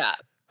is. Yeah.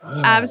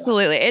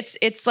 Absolutely.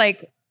 It's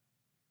like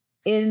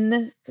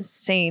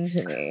insane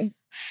to me.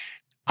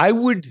 I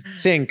would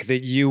think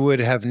that you would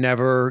have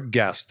never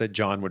guessed that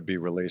John would be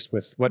released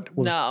with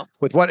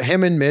what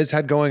him and Miz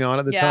had going on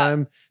at the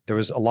time. There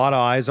was a lot of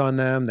eyes on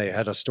them. They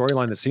had a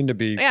storyline that seemed to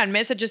be. Yeah, and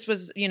Miz had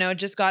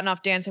just gotten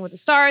off Dancing with the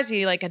Stars.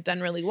 He like had done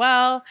really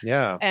well.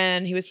 Yeah.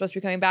 And he was supposed to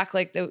be coming back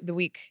like the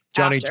week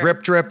Johnny after.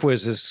 Drip Drip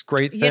was his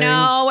great thing.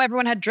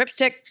 Everyone had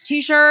Dripstick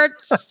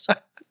t-shirts.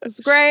 It's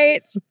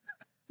great.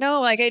 No,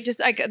 like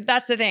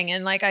that's the thing.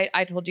 And like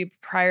I told you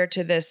prior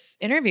to this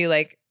interview,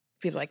 like,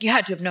 people are like, you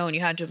had to have known.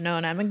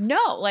 I'm like,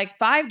 no, like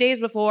 5 days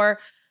before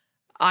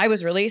I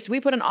was released, we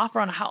put an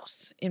offer on a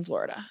house in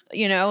Florida.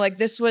 Like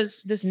this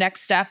was this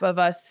next step of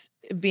us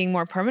being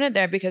more permanent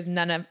there because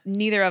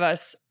neither of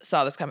us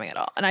saw this coming at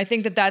all. And I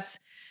think that that's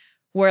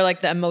where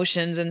like the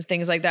emotions and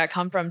things like that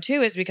come from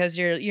too, is because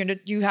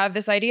you have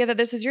this idea that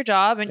this is your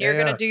job and you're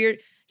going to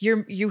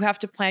do you have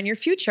to plan your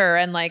future.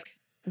 And like,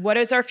 what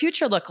does our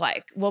future look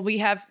like? Well, we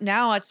have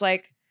now it's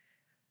like,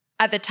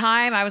 at the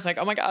time, I was like,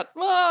 oh my God,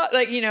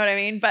 like, you know what I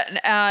mean? But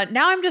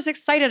now I'm just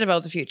excited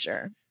about the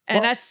future.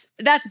 And that's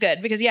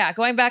good because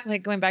going back to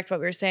what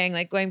we were saying,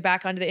 like going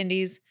back onto the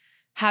indies,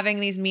 having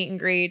these meet and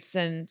greets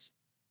and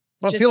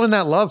feeling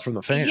that love from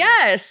the fans.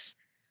 Yes.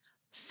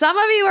 Some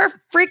of you are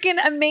freaking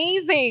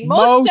amazing.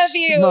 Most of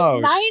you,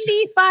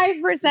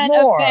 95%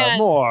 of fans.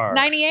 More.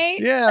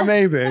 98? Yeah,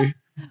 maybe.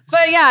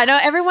 But yeah, no,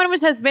 everyone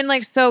has been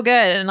like so good.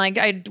 And like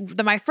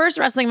my first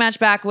wrestling match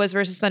back was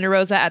versus Thunder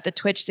Rosa at the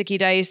Twitch Zicky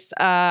Dice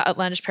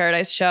Outlandish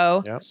Paradise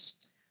show,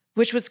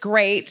 which was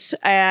great.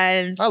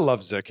 And I love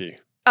Zicky.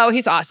 Oh,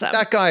 he's awesome.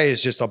 That guy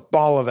is just a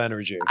ball of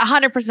energy.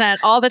 100%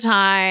 all the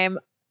time.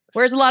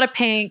 Wears a lot of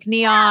pink,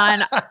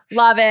 neon.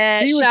 Love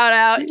it. Shout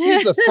out.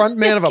 He's the front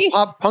man of a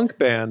pop punk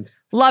band.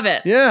 Love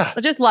it. Yeah. I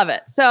just love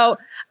it. So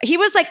he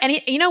was like, and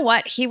you know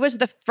what? He was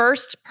the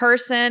first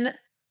person,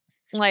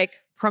 like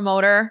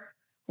promoter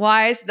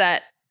wise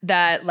that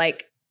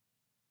like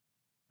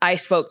I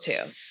spoke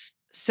to.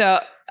 So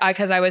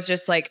because I was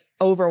just like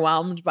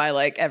overwhelmed by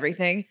like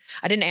everything.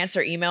 I didn't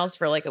answer emails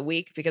for like a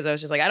week because I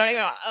was just like, I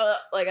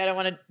don't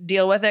want to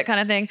deal with it kind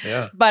of thing.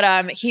 Yeah.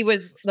 But he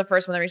was the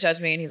first one that reached out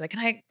to me and he's like, can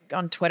I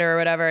on Twitter or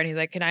whatever? And he's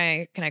like, can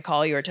I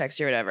call you or text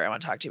you or whatever? I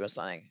want to talk to you about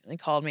something. And he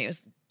called me. It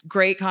was a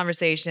great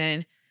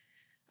conversation.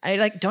 I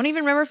like don't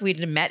even remember if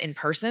we'd met in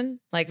person.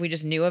 Like we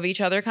just knew of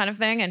each other kind of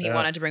thing. And he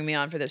wanted to bring me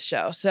on for this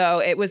show. So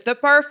it was the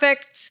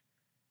perfect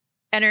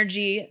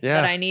energy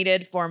that I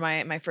needed for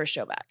my first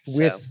show back.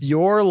 With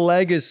your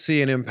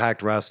legacy in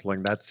Impact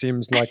Wrestling, that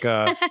seems like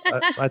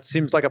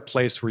a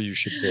place where you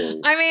should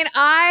be. I mean,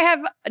 I have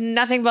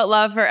nothing but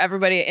love for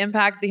everybody at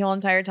Impact the whole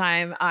entire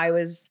time. I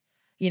was,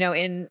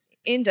 in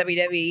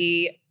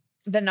WWE.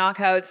 The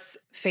Knockouts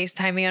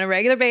FaceTime me on a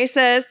regular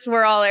basis. They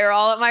were all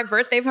at my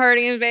birthday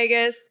party in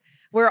Vegas.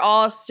 We're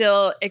all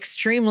still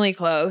extremely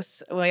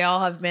close. We all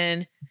have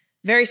been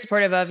very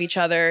supportive of each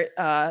other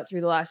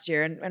through the last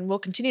year and will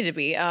continue to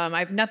be. I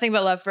have nothing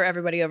but love for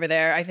everybody over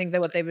there. I think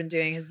that what they've been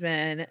doing has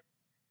been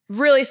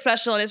really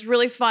special and it's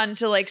really fun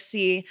to like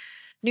see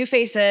new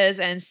faces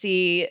and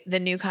see the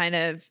new kind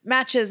of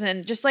matches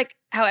and just like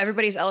how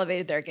everybody's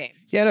elevated their game.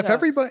 Yeah,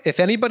 and if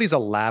anybody's a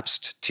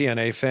lapsed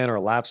TNA fan or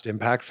a lapsed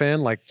Impact fan,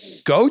 like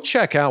go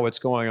check out what's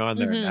going on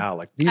there now.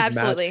 Like these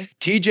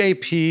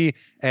TJP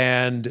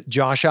and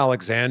Josh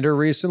Alexander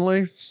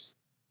recently.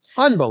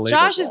 Unbelievable.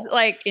 Josh is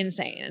like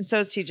insane, and so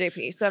is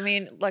TJP. So I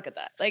mean, look at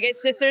that. Like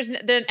it's just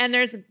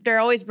they're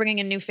always bringing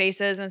in new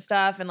faces and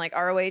stuff, and like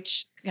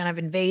ROH kind of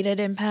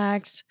invaded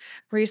Impact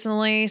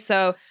recently.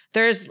 So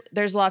there's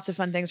lots of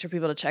fun things for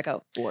people to check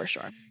out for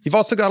sure. You've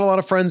also got a lot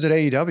of friends at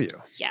AEW.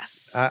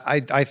 Yes,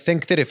 I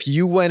think that if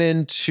you went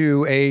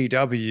into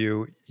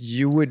AEW,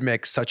 you would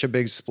make such a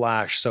big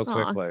splash so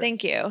quickly.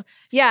 Thank you.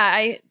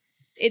 Yeah,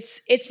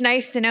 it's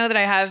nice to know that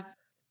I have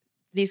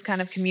these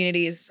kind of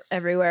communities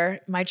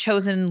everywhere. My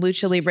chosen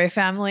Lucha Libre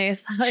family,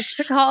 as I like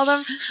to call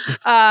them.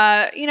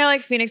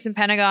 Like Phoenix and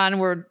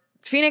Pentagon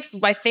Phoenix,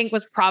 I think,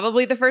 was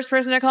probably the first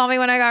person to call me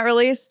when I got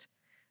released.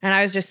 And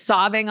I was just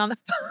sobbing on the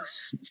phone.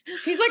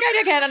 He's like,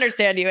 I can't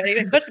understand you.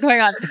 What's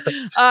going on?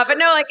 But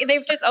no, like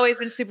they've just always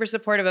been super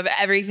supportive of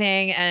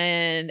everything.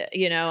 And,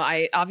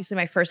 obviously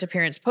my first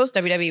appearance post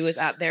WWE was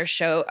at their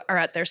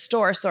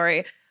store,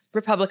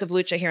 Republic of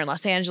Lucha here in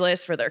Los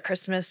Angeles for their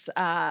Christmas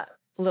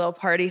little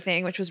party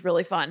thing, which was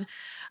really fun.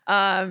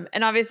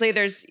 And obviously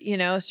there's,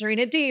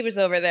 Serena Deeb is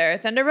over there.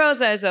 Thunder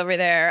Rosa is over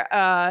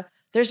there.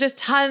 There's just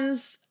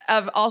tons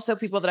of also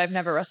people that I've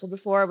never wrestled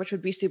before, which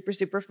would be super,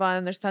 super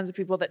fun. There's tons of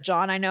people that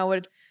John, I know,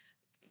 would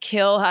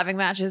kill having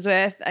matches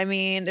with. I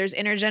mean, there's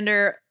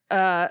intergender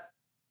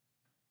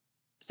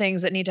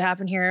things that need to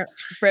happen here.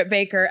 Britt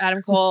Baker,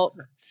 Adam Cole.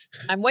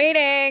 I'm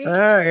waiting.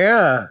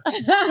 Yeah.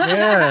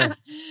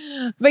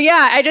 But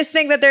yeah, I just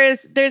think that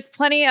there's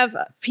plenty of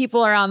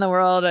people around the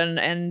world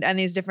and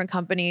these different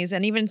companies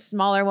and even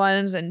smaller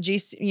ones and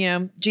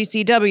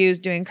GCW is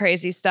doing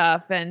crazy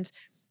stuff and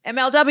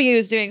MLW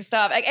is doing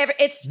stuff. Like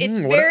it's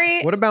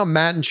very. What about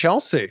Matt and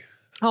Chelsea?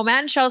 Oh,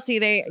 Matt and Chelsea,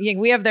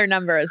 we have their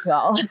number as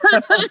well.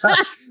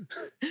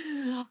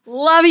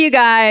 Love you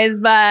guys,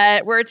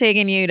 but we're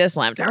taking you to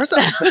Slam Dunk.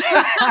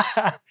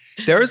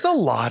 There's a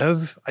lot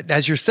of,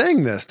 as you're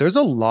saying this, there's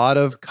a lot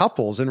of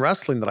couples in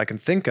wrestling that I can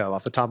think of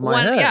off the top of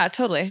my head. Yeah,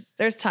 totally.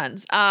 There's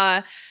tons.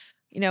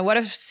 What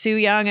if Sue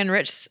Young and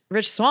Rich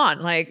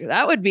Swann? Like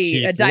that would be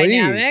Keith a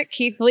dynamic. Lee.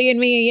 Keith Lee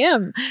and Mia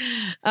Yim.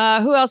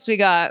 Who else we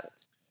got?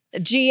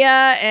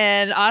 Gia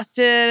and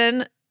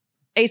Austin.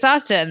 Ace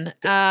Austin.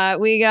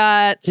 We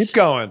got. Keep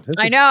going.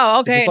 I know.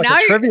 Okay,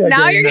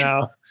 now you're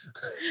now.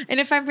 And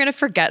if I'm gonna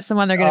forget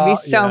someone, they're gonna be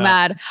so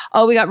mad.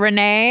 Oh, we got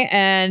Renee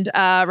and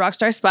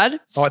Rockstar Spud.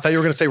 Oh, I thought you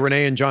were gonna say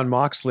Renee and John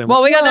Moxley.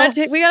 Well, we got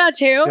that. We got that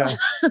too.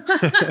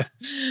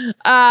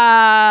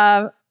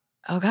 Yeah.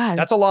 Oh God,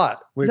 that's a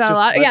lot. Is that a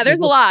lot? Yeah, there's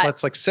a lot.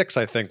 That's like 6,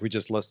 I think we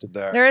just listed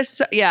there. There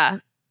is, yeah.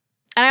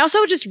 And I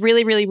also just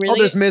really. Oh,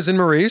 there's Miz and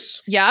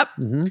Maurice. Yep.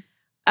 Mm-hmm.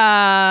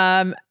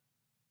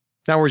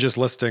 Now we're just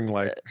listing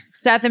like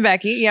Seth and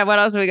Becky. Yeah, what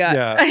else we got?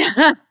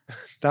 Yeah.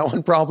 That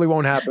one probably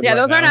won't happen. Yeah, right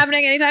those aren't now.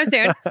 happening anytime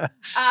soon.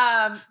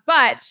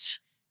 But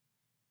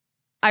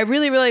I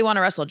really want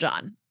to wrestle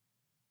John.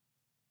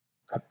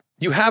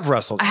 You have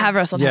wrestled him. I have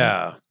wrestled him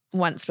Yeah.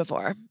 once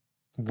before.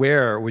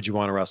 Where would you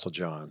want to wrestle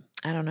John?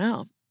 I don't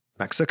know.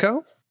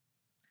 Mexico?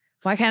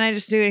 Why can't I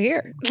just do it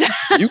here?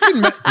 You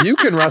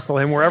can wrestle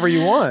him wherever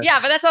you want. Yeah,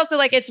 but that's also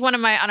like it's one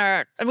of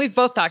my and we've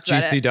both talked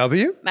about it.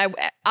 GCW?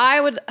 I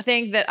would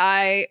think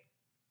that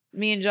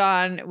me and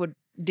John would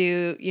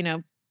do,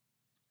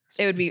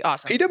 it would be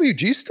awesome.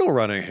 PWG's still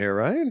running here,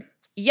 right?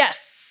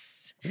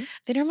 Yes.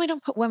 They normally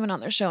don't put women on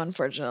their show,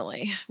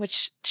 unfortunately,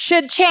 which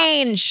should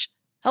change.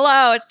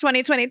 Hello, it's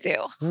 2022.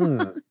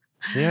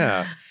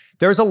 Yeah.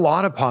 There's a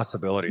lot of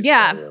possibilities.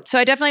 Yeah. For you. So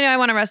I definitely know I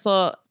want to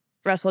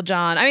wrestle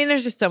John. I mean,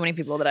 there's just so many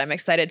people that I'm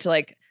excited to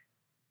like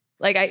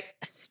I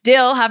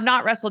still have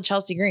not wrestled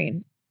Chelsea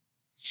Green.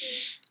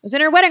 I was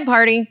in her wedding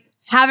party.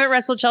 Haven't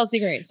wrestled Chelsea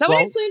Green.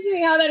 Someone explain to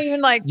me how that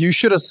even You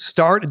should have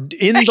started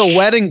in the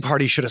wedding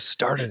party. Should have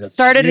started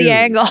the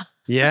angle.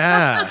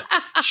 Yeah.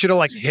 Should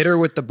have hit her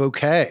with the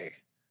bouquet.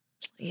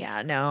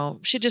 Yeah,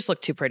 no. She just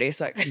looked too pretty.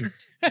 So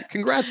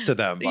Congrats to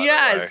them. By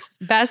yes.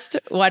 Best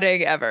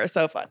wedding ever.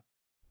 So fun.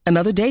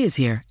 Another day is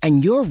here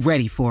and you're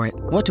ready for it.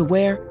 What to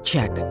wear?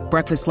 Check.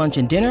 Breakfast, lunch,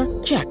 and dinner?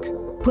 Check.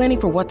 Planning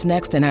for what's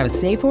next and how to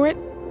save for it?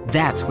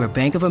 That's where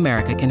Bank of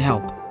America can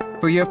help.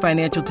 For your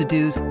financial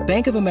to-dos,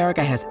 Bank of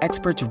America has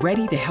experts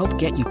ready to help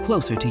get you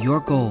closer to your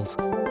goals.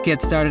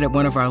 Get started at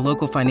one of our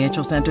local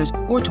financial centers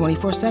or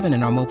 24/7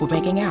 in our mobile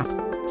banking app.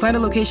 Find a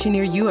location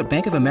near you at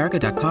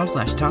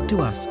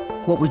bankofamerica.com/talktous.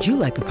 What would you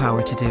like the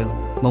power to do?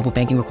 Mobile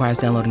banking requires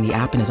downloading the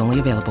app and is only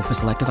available for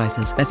select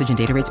devices. Message and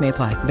data rates may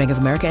apply. Bank of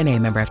America N.A.,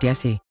 member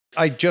FDIC.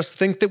 I just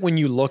think that when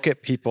you look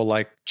at people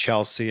like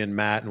Chelsea and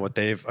Matt and what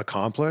they've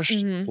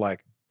accomplished, it's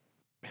like,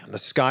 man, the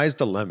sky's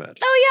the limit.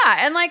 Oh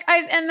yeah.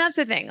 And that's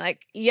the thing.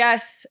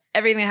 Yes,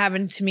 everything that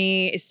happened to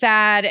me is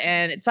sad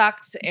and it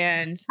sucked.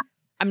 And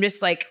I'm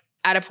just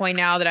at a point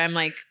now that I'm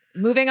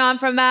moving on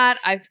from that.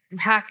 I've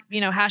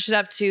hashed it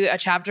up to a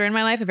chapter in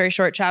my life, a very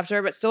short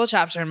chapter, but still a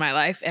chapter in my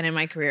life and in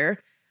my career.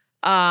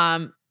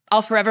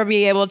 I'll forever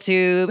be able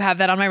to have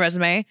that on my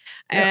resume.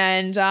 Yeah.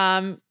 And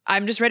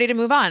I'm just ready to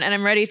move on. And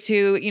I'm ready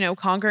to,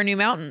 conquer new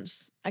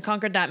mountains. I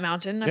conquered that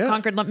mountain. I've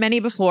conquered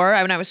many before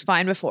and I was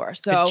fine before.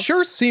 So it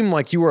sure seemed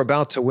like you were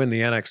about to win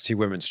the NXT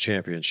Women's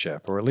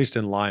Championship, or at least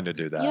in line to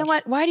do that. You know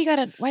what? Why do you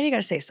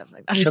gotta say something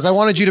like that? Because I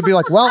wanted you to be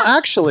like, well,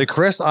 actually,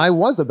 Chris, I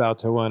was about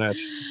to win it.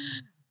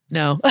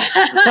 No.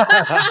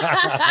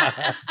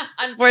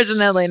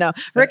 Unfortunately, no.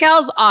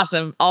 Raquel's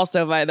awesome.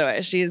 Also, by the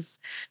way, she's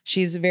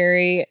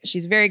very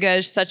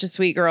good. She's such a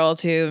sweet girl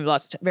too.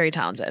 Very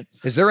talented.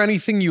 Is there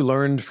anything you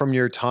learned from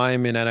your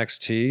time in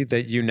NXT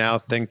that you now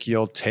think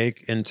you'll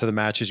take into the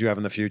matches you have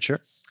in the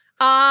future?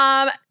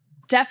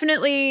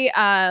 Definitely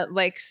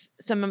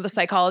some of the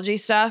psychology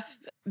stuff,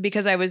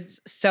 because I was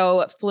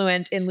so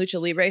fluent in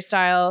lucha libre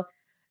style.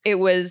 It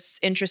was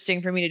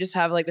interesting for me to just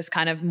have this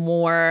kind of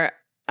more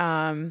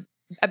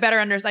a better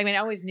understanding. I mean, I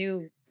always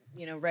knew,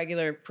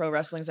 regular pro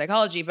wrestling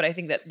psychology, but I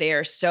think that they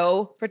are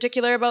so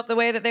particular about the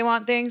way that they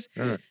want things.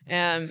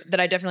 That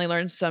I definitely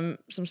learned some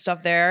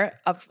stuff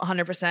there of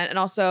 100%. And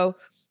also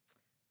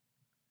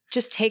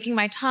just taking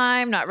my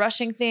time, not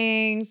rushing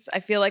things. I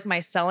feel like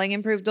my selling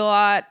improved a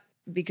lot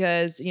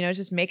because,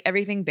 just make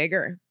everything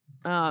bigger.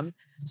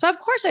 So of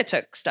course I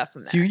took stuff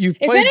from there. You've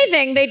If played-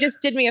 anything, they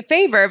just did me a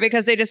favor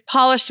because they just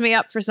polished me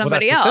up for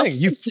somebody that's the else. thing.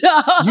 You've-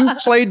 So- You've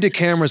played to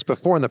cameras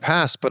before in the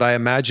past, but I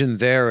imagine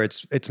there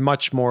it's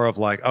much more of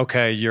like,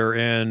 okay, you're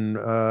in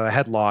a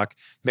headlock.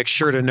 Make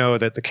sure to know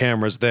that the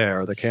camera's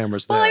there. The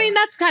camera's there. Well, I mean,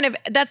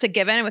 that's a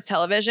given with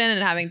television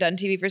and having done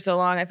TV for so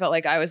long. I felt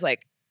like I was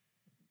like,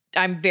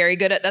 I'm very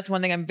good at, that's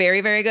one thing I'm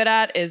very, very good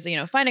at is,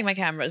 finding my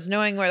cameras,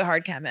 knowing where the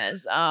hard cam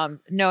is,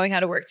 knowing how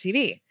to work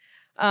TV.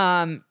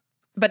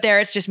 But there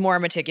it's just more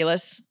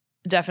meticulous,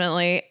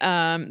 definitely.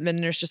 Then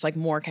there's just like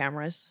more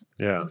cameras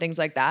yeah. and things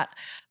like that.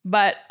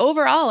 But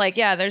overall, like,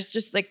 yeah, there's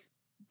just like,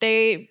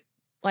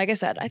 like I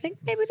said, I think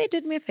maybe they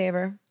did me a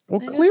favor. Well,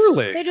 They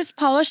clearly. just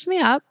polished me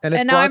up. And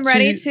it's now I'm brought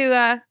ready you-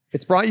 to,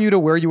 It's brought you to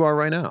where you are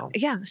right now.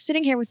 yeah,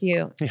 sitting here with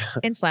you Yeah.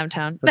 in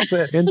Slamtown. That's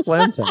it. In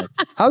Slamtown.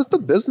 How's the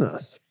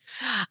business?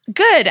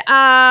 Good.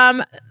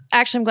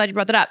 Actually, I'm glad you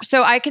brought that up.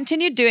 So I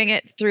continued doing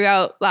it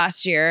throughout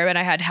last year, and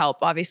I had help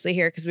obviously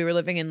here because we were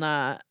living in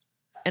an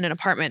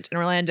apartment in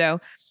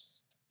Orlando.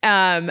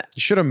 You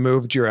should have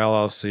moved your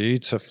LLC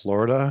to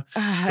Florida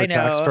I for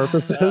tax know.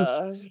 purposes.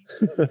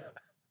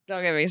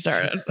 Don't get me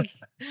started.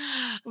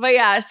 But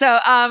yeah, so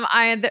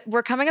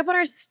we're coming up on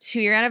our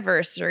 2-year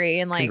anniversary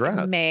in like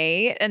Congrats.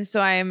 May, and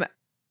so I'm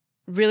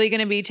really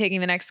going to be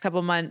taking the next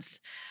couple months,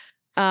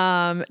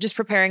 just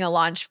preparing a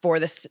launch for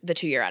the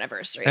 2-year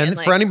anniversary. And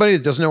like, for anybody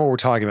that doesn't know what we're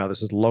talking about,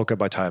 this is Loca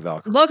by Taya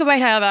Valkyrie. Loca by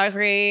Taya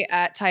Valkyrie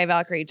at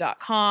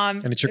TayaValkyrie.com.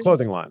 And it's your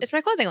clothing line. It's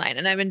my clothing line.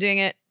 And I've been doing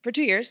it for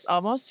 2 years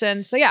almost.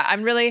 And so, yeah,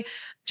 I'm really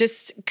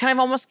just kind of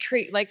almost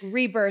create like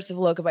rebirth of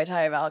Loca by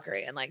Taya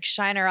Valkyrie and like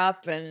shine her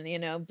up and,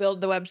 build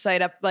the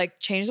website up, like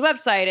change the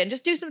website and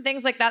just do some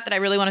things like that I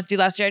really wanted to do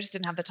last year. I just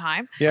didn't have the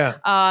time. Yeah.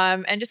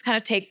 And just kind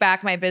of take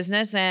back my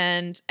business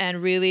and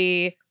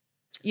really,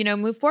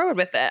 move forward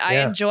with it. I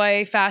Yeah.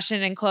 enjoy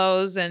fashion and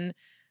clothes and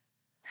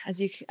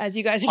as you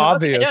guys know,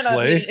 Obviously. I don't know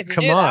if you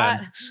Come knew on.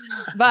 that.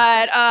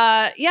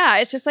 But yeah,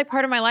 it's just like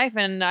part of my life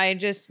and I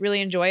just really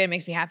enjoy it. It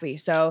makes me happy.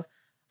 So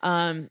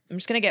I'm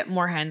just gonna get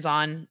more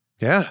hands-on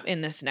Yeah.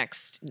 in this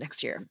next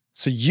year.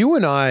 So you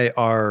and I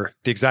are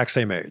the exact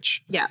same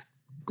age. Yeah.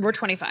 We're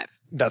 25.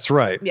 That's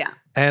right. Yeah.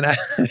 And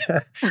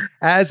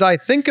as I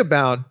think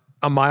about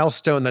a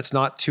milestone that's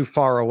not too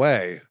far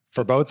away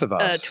for both of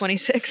us.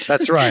 26.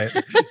 That's right.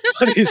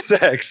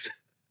 26.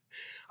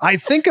 I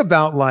think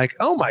about like,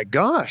 oh my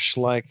gosh,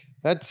 like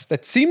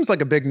that seems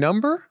like a big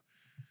number.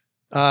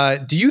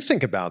 Do you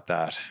think about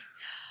that?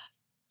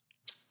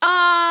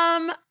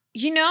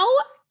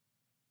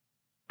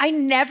 I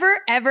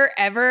never, ever,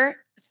 ever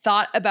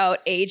thought about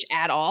age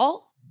at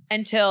all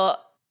until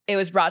it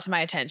was brought to my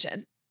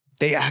attention.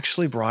 They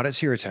actually brought it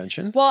to your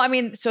attention? Well, I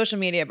mean, social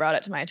media brought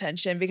it to my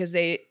attention because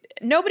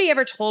nobody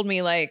ever told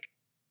me like,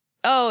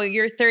 oh,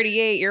 you're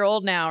 38, you're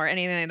old now or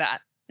anything like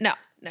that. No,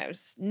 it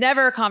was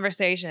never a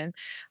conversation.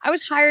 I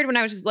was hired when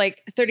I was like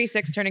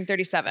 36, turning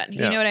 37.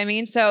 Yeah. You know what I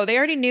mean? So they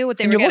already knew what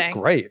they And were you getting.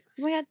 look great.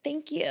 Oh my God,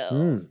 thank you.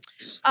 Mm.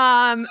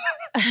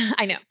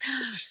 I know.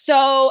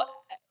 So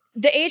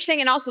the age thing,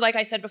 and also, like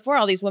I said before,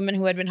 all these women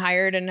who had been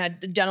hired and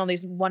had done all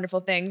these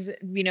wonderful things,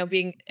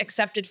 being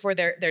accepted for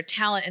their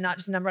talent and not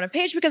just a number on a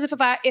page. Because if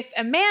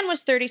a man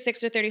was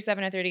 36 or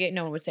 37 or 38,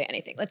 no one would say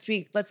anything. Let's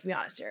be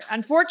honest here.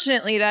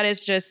 Unfortunately, that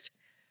is just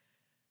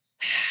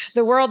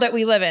the world that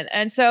we live in.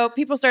 And so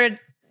people started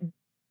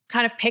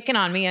kind of picking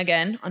on me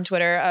again on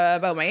Twitter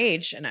about my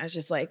age, and I was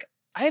just like,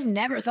 I've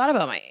never thought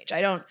about my age.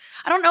 I don't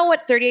know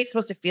what 38 is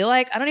supposed to feel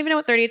like. I don't even know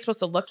what 38 is supposed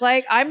to look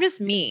like. I'm just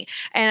me.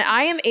 And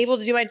I am able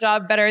to do my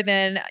job better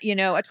than, a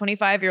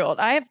 25-year-old.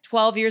 I have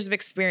 12 years of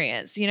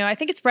experience. I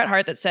think it's Bret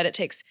Hart that said it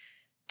takes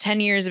 10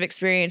 years of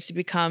experience to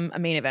become a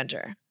main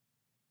eventer.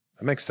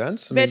 That makes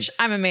sense. Bitch,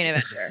 I'm a main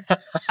eventer.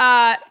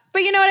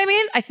 But you know what I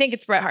mean? I think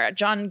it's Bret Hart.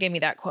 John gave me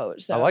that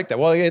quote. So I like that.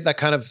 Well, yeah, that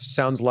kind of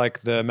sounds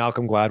like the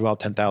Malcolm Gladwell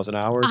 10,000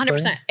 hours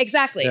 100%. thing.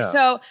 Exactly. Yeah.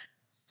 So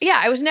yeah,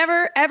 I was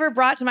never ever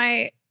brought to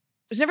it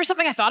was never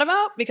something I thought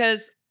about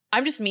because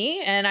I'm just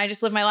me and I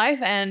just live my life.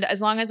 And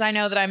as long as I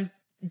know that I'm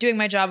doing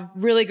my job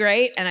really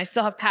great and I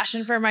still have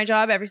passion for my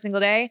job every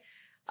single day,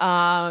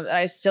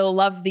 I still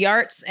love the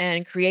arts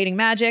and creating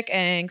magic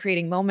and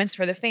creating moments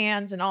for the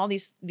fans and all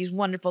these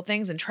wonderful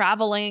things and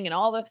traveling and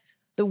all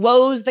the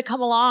woes that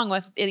come along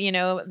with,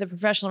 the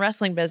professional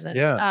wrestling business.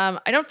 Yeah.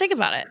 I don't think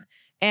about it.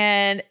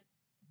 And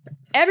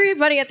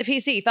everybody at the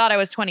PC thought I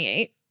was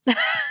 28.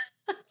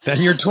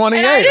 Then you're 28.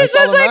 And I That's just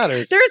all was that like,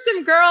 matters. there were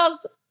some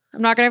girls,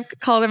 I'm not going to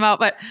call them out,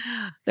 but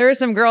there were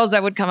some girls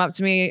that would come up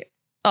to me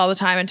all the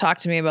time and talk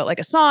to me about like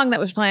a song that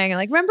was playing. And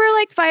like, remember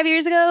like 5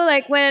 years ago,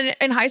 like when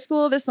in high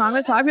school, this song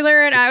was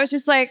popular. And I was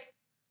just like,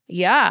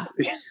 yeah.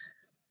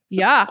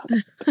 Yeah.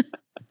 Like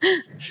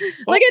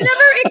it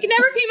never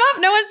came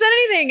up. No one said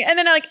anything. And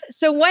then like,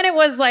 so when it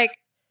was like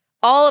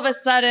all of a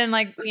sudden,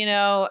 like,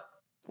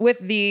 with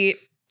the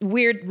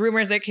weird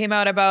rumors that came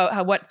out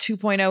about what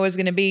 2.0 was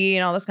going to be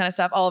and all this kind of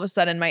stuff, all of a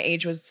sudden my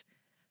age was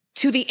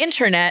to the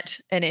internet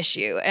an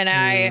issue. And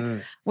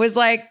I was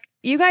like,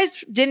 you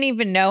guys didn't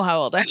even know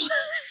how old I was.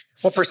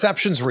 Well,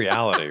 perception's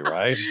reality,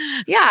 right?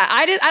 Yeah,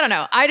 I don't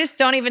know. I just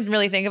don't even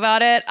really think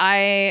about it.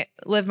 I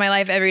live my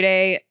life every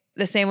day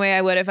the same way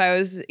I would if I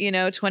was,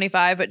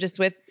 25, but just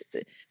with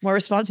more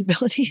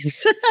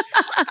responsibilities.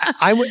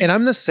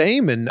 I'm the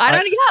same. And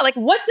like,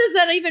 what does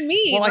that even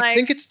mean? Well, I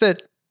think it's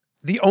that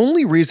the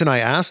only reason I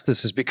asked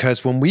this is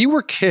because when we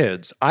were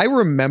kids, I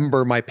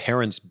remember my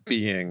parents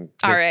being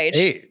our this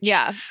age.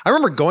 Yeah. I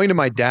remember going to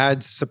my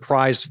dad's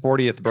surprise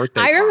 40th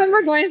birthday I party.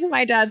 remember going to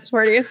my dad's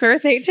 40th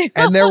birthday too.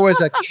 And there was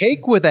a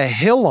cake with a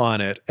hill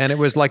on it. And it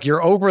was like,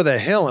 you're over the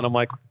hill. And I'm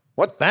like,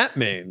 what's that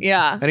mean?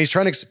 Yeah. And he's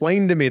trying to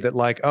explain to me that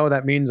like, oh,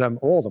 that means I'm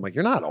old. I'm like,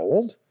 you're not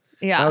old.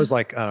 Yeah. And I was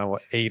like, I don't know,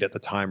 8 at the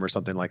time or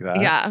something like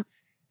that. Yeah.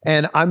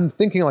 And I'm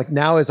thinking like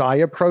now as I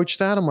approach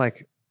that, I'm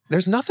like,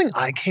 there's nothing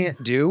I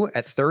can't do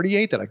at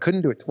 38 that I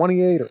couldn't do at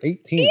 28 or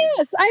 18.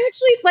 Yes. I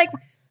actually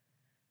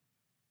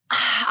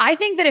I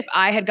think that if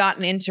I had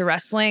gotten into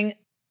wrestling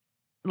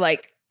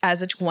like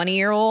as a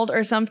 20-year-old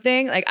or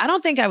something, like I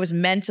don't think I was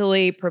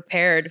mentally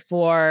prepared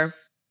for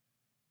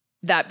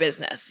that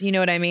business. You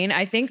know what I mean?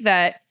 I think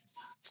that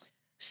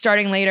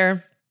starting later,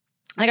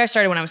 like I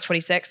started when I was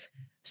 26.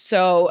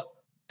 So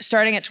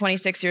starting at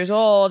 26 years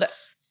old,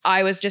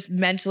 I was just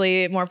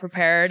mentally more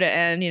prepared,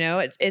 and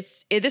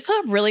this is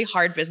a really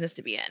hard business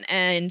to be in,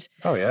 and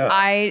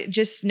I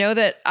just know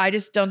that I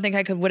just don't think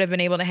I would have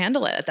been able to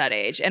handle it at that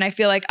age. And I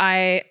feel like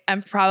I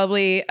am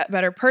probably a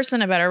better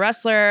person, a better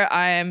wrestler.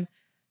 I'm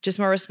just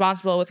more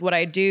responsible with what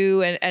I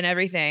do and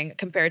everything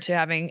compared to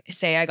having,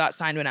 say, I got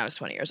signed when I was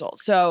 20 years old.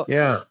 So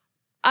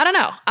I don't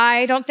know.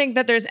 I don't think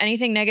that there's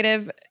anything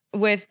negative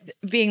with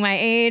being my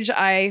age.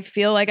 I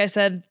feel like I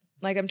said,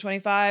 like I'm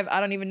 25. I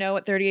don't even know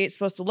what 38 is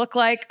supposed to look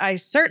like. I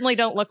certainly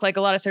don't look like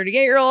a lot of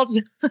 38-year-olds.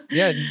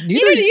 Yeah.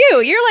 Neither do you.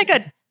 You're like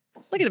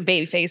look at a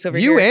baby face over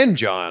here. You and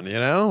John,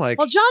 like.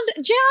 Well, John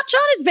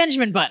is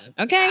Benjamin Button.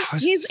 Okay.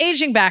 He's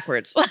aging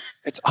backwards.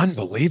 It's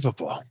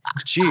unbelievable.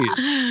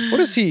 Jeez. What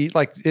is he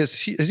like?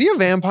 Is he a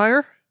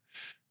vampire?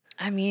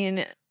 I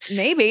mean,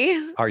 maybe.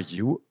 Are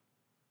you?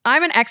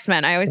 I'm an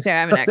X-Men. I always say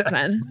I'm an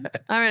X-Men.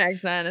 I'm an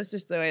X-Men. It's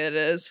just the way that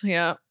it is.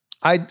 Yeah.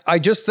 I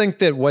just think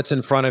that what's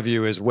in front of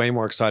you is way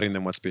more exciting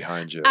than what's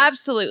behind you.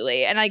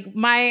 Absolutely. And I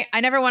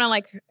never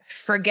want to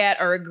forget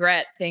or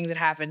regret things that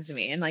happened to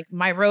me. And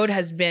my road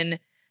has been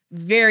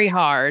very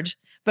hard,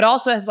 but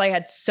also has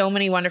had so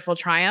many wonderful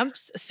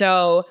triumphs.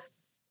 So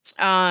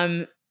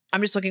I'm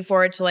just looking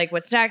forward to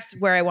what's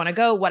next, where I want to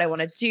go, what I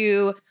want to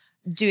do,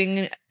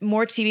 doing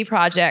more TV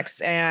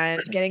projects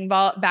and getting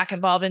back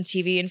involved in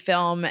TV and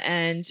film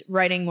and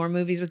writing more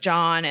movies with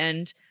John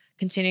and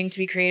continuing to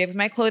be creative with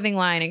my clothing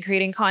line and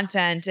creating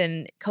content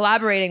and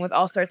collaborating with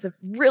all sorts of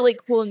really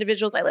cool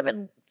individuals. I live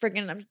in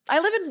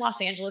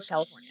Los Angeles,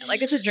 California.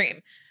 It's a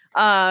dream.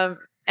 And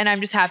I'm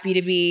just happy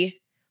to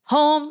be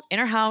home in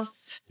our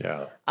house.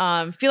 Yeah.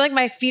 Feel like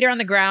my feet are on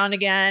the ground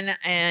again.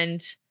 And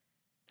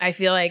I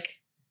feel like,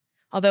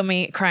 although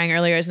me crying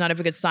earlier is not a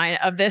good sign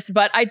of this,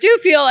 but I do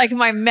feel like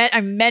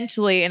I'm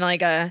mentally in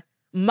a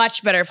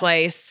much better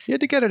place. You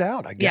had to get it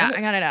out. I got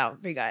it out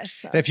for you guys.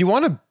 So.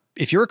 And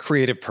if you're a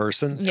creative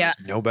person, there's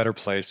no better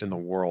place in the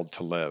world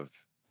to live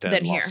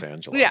than Los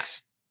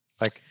Angeles.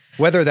 Yeah.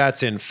 Whether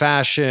that's in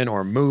fashion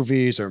or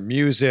movies or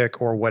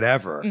music or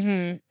whatever,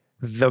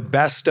 the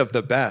best of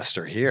the best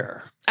are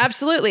here.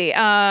 Absolutely.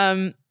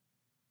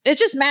 It's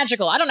just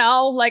magical. I don't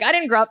know. I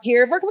didn't grow up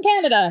here. We're from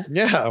Canada.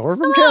 Yeah, we're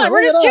from Canada.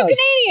 We're just two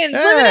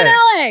Canadians living in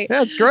LA.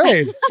 That's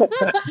great.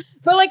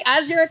 But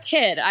as you're a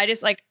kid, I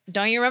just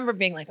don't you remember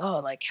being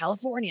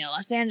California,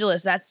 Los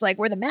Angeles, that's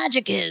where the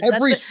magic is.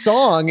 Every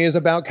song is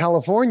about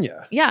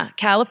California. Yeah,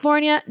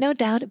 California, no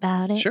doubt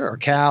about it. Sure,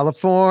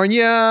 California.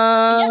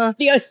 Yeah,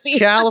 the OC.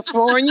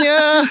 California.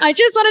 I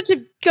just wanted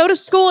to go to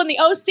school in the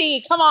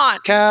OC. Come on.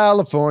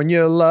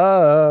 California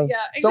love.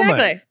 Yeah,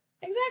 exactly.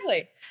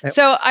 Exactly.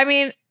 So, I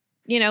mean,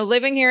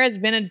 living here has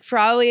been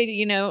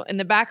probably, in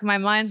the back of my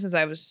mind since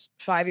I was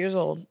 5 years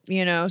old,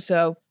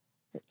 so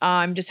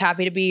I'm just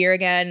happy to be here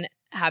again,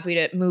 happy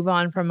to move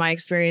on from my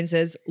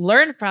experiences,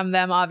 learn from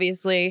them,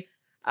 obviously,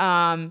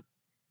 and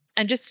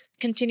just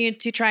continue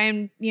to try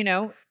and,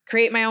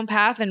 create my own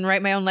path and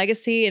write my own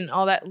legacy and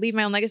all that, leave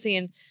my own legacy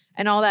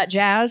and all that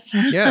jazz.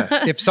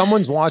 Yeah. If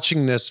someone's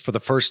watching this for the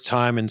first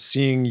time and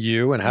seeing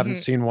you and haven't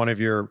seen one of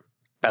your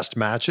best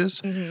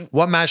matches,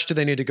 what match do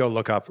they need to go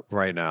look up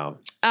right now?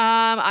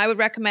 I would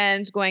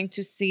recommend going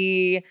to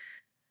see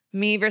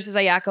me versus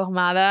Ayako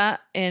Hamada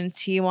in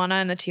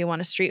Tijuana in the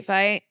Tijuana street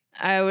fight.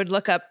 I would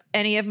look up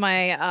any of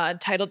my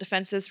title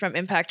defenses from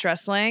Impact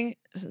Wrestling.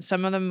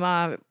 Some of them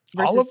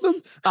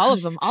versus, all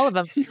of them? All of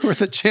them. You were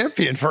the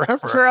champion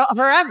forever.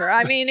 Forever.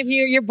 I mean, if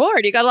you're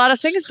bored, you got a lot of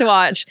things to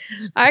watch.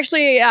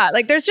 Actually,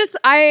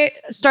 I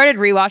started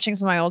rewatching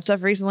some of my old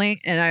stuff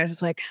recently, and I was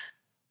just like,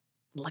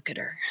 look at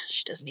her.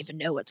 She doesn't even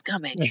know what's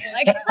coming. No,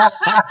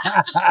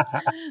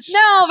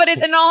 but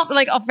it's in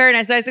all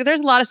fairness. There's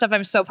a lot of stuff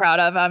I'm so proud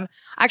of.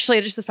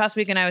 Actually, just this past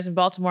weekend, I was in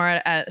Baltimore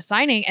at a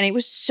signing, and it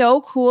was so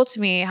cool to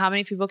me how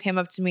many people came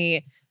up to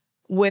me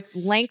with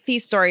lengthy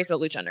stories about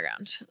Lucha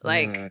Underground.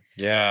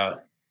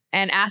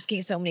 and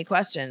asking so many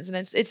questions. And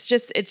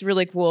it's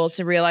really cool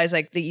to realize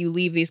like that you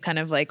leave these kind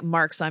of like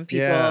marks on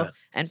people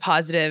and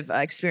positive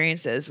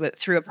experiences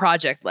through a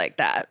project like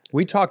that.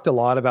 We talked a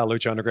lot about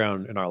Lucha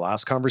Underground in our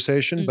last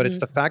conversation, but it's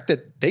the fact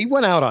that they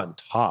went out on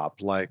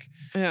top. Like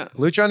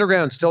Lucha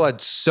Underground still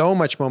had so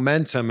much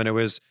momentum, and it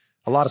was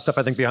a lot of stuff,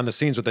 I think, behind the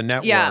scenes with the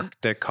network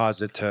that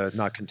caused it to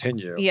not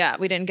continue. Yeah,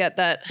 we didn't get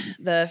that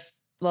the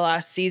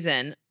last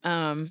season.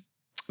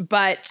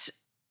 But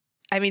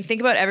I mean,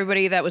 think about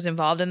everybody that was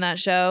involved in that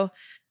show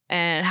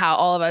and how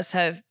all of us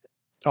have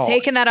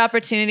taken that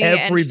opportunity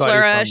and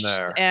flourished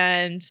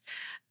and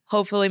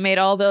hopefully made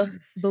all the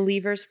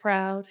believers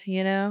proud,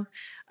 you know?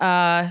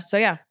 So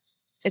yeah,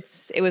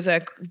 it was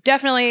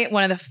definitely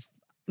one of the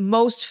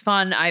most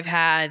fun I've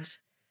had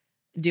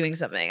doing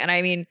something. And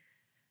I mean,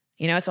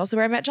 you know, it's also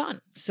where I met John.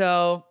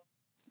 So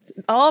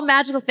all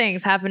magical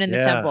things happen in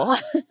the temple.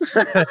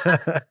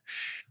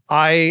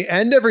 I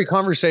end every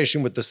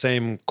conversation with the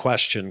same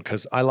question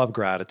because I love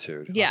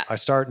gratitude. Yeah. I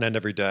start and end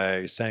every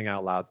day saying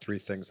out loud 3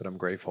 things that I'm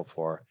grateful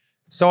for.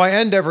 So I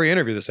end every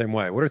interview the same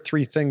way. What are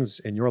 3 things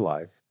in your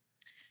life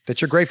that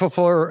you're grateful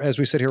for as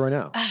we sit here right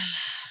now?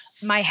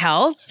 My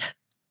health,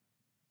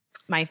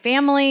 my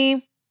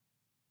family,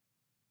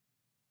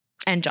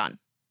 and John.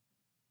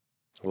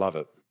 Love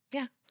it.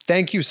 Yeah.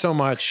 Thank you so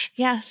much.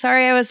 Yeah.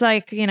 Sorry, I was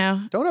like, you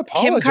know, don't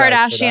apologize. Kim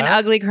Kardashian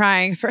ugly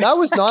crying for that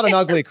was not an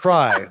ugly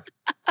cry.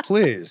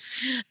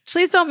 Please.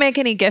 Please don't make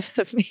any gifts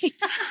of me.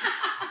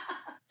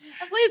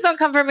 Please don't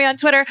come for me on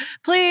Twitter.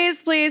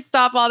 Please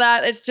stop all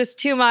that. It's just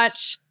too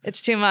much.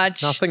 It's too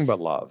much. Nothing but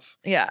love.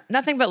 Yeah.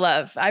 Nothing but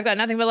love. I've got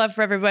nothing but love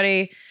for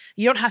everybody.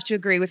 You don't have to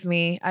agree with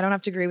me. I don't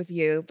have to agree with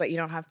you, but you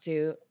don't have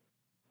to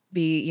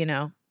be, you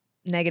know,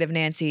 negative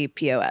Nancy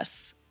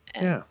POS.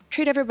 And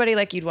treat everybody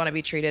like you'd want to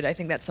be treated. I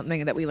think that's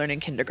something that we learn in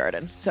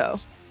kindergarten. So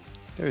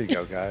there you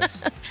go,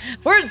 guys.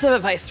 Words of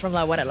advice from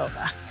La Buena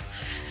Loca.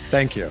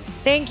 Thank you.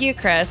 Thank you,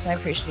 Chris. I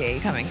appreciate you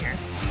coming here.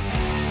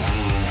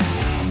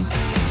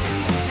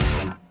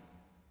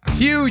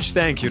 Huge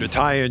thank you to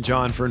Taya and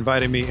John for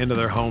inviting me into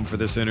their home for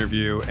this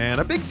interview. And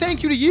a big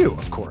thank you to you,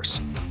 of course,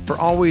 for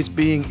always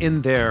being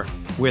in there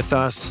with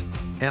us.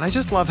 And I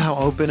just love how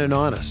open and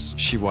honest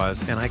she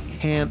was. And I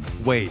can't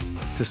wait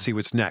to see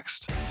what's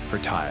next for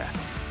Taya.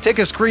 Take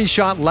a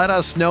screenshot. Let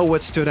us know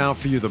what stood out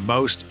for you the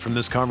most from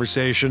this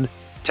conversation.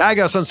 Tag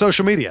us on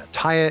social media.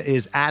 Taya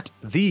is at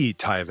the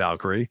Taya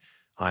Valkyrie.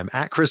 I'm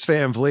at Chris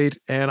Van Vliet,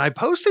 and I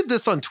posted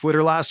this on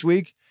Twitter last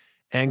week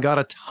and got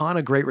a ton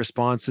of great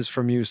responses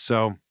from you,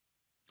 so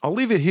I'll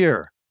leave it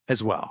here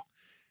as well.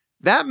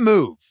 That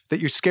move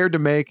that you're scared to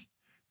make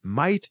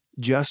might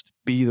just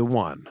be the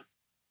one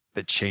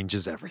that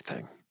changes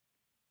everything.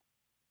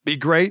 Be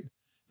great,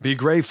 be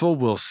grateful.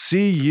 We'll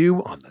see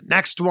you on the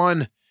next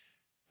one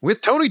with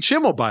Tony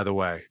Chimmel, by the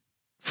way,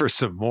 for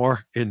some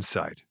more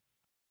insight.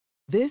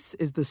 This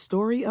is the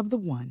story of the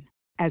one.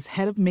 As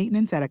head of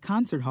maintenance at a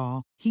concert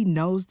hall, he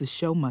knows the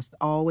show must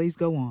always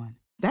go on.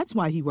 That's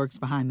why he works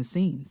behind the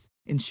scenes,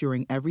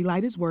 ensuring every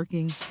light is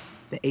working,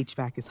 the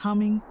HVAC is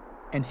humming,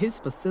 and his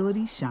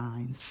facility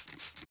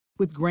shines.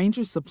 With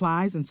Grainger's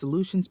supplies and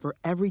solutions for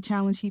every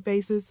challenge he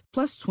faces,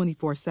 plus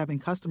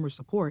 24/7 customer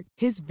support,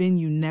 his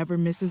venue never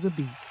misses a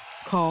beat.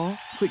 Call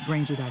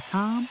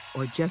quickgrainger.com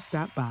or just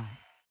stop by.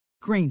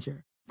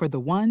 Grainger, for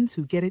the ones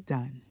who get it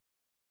done.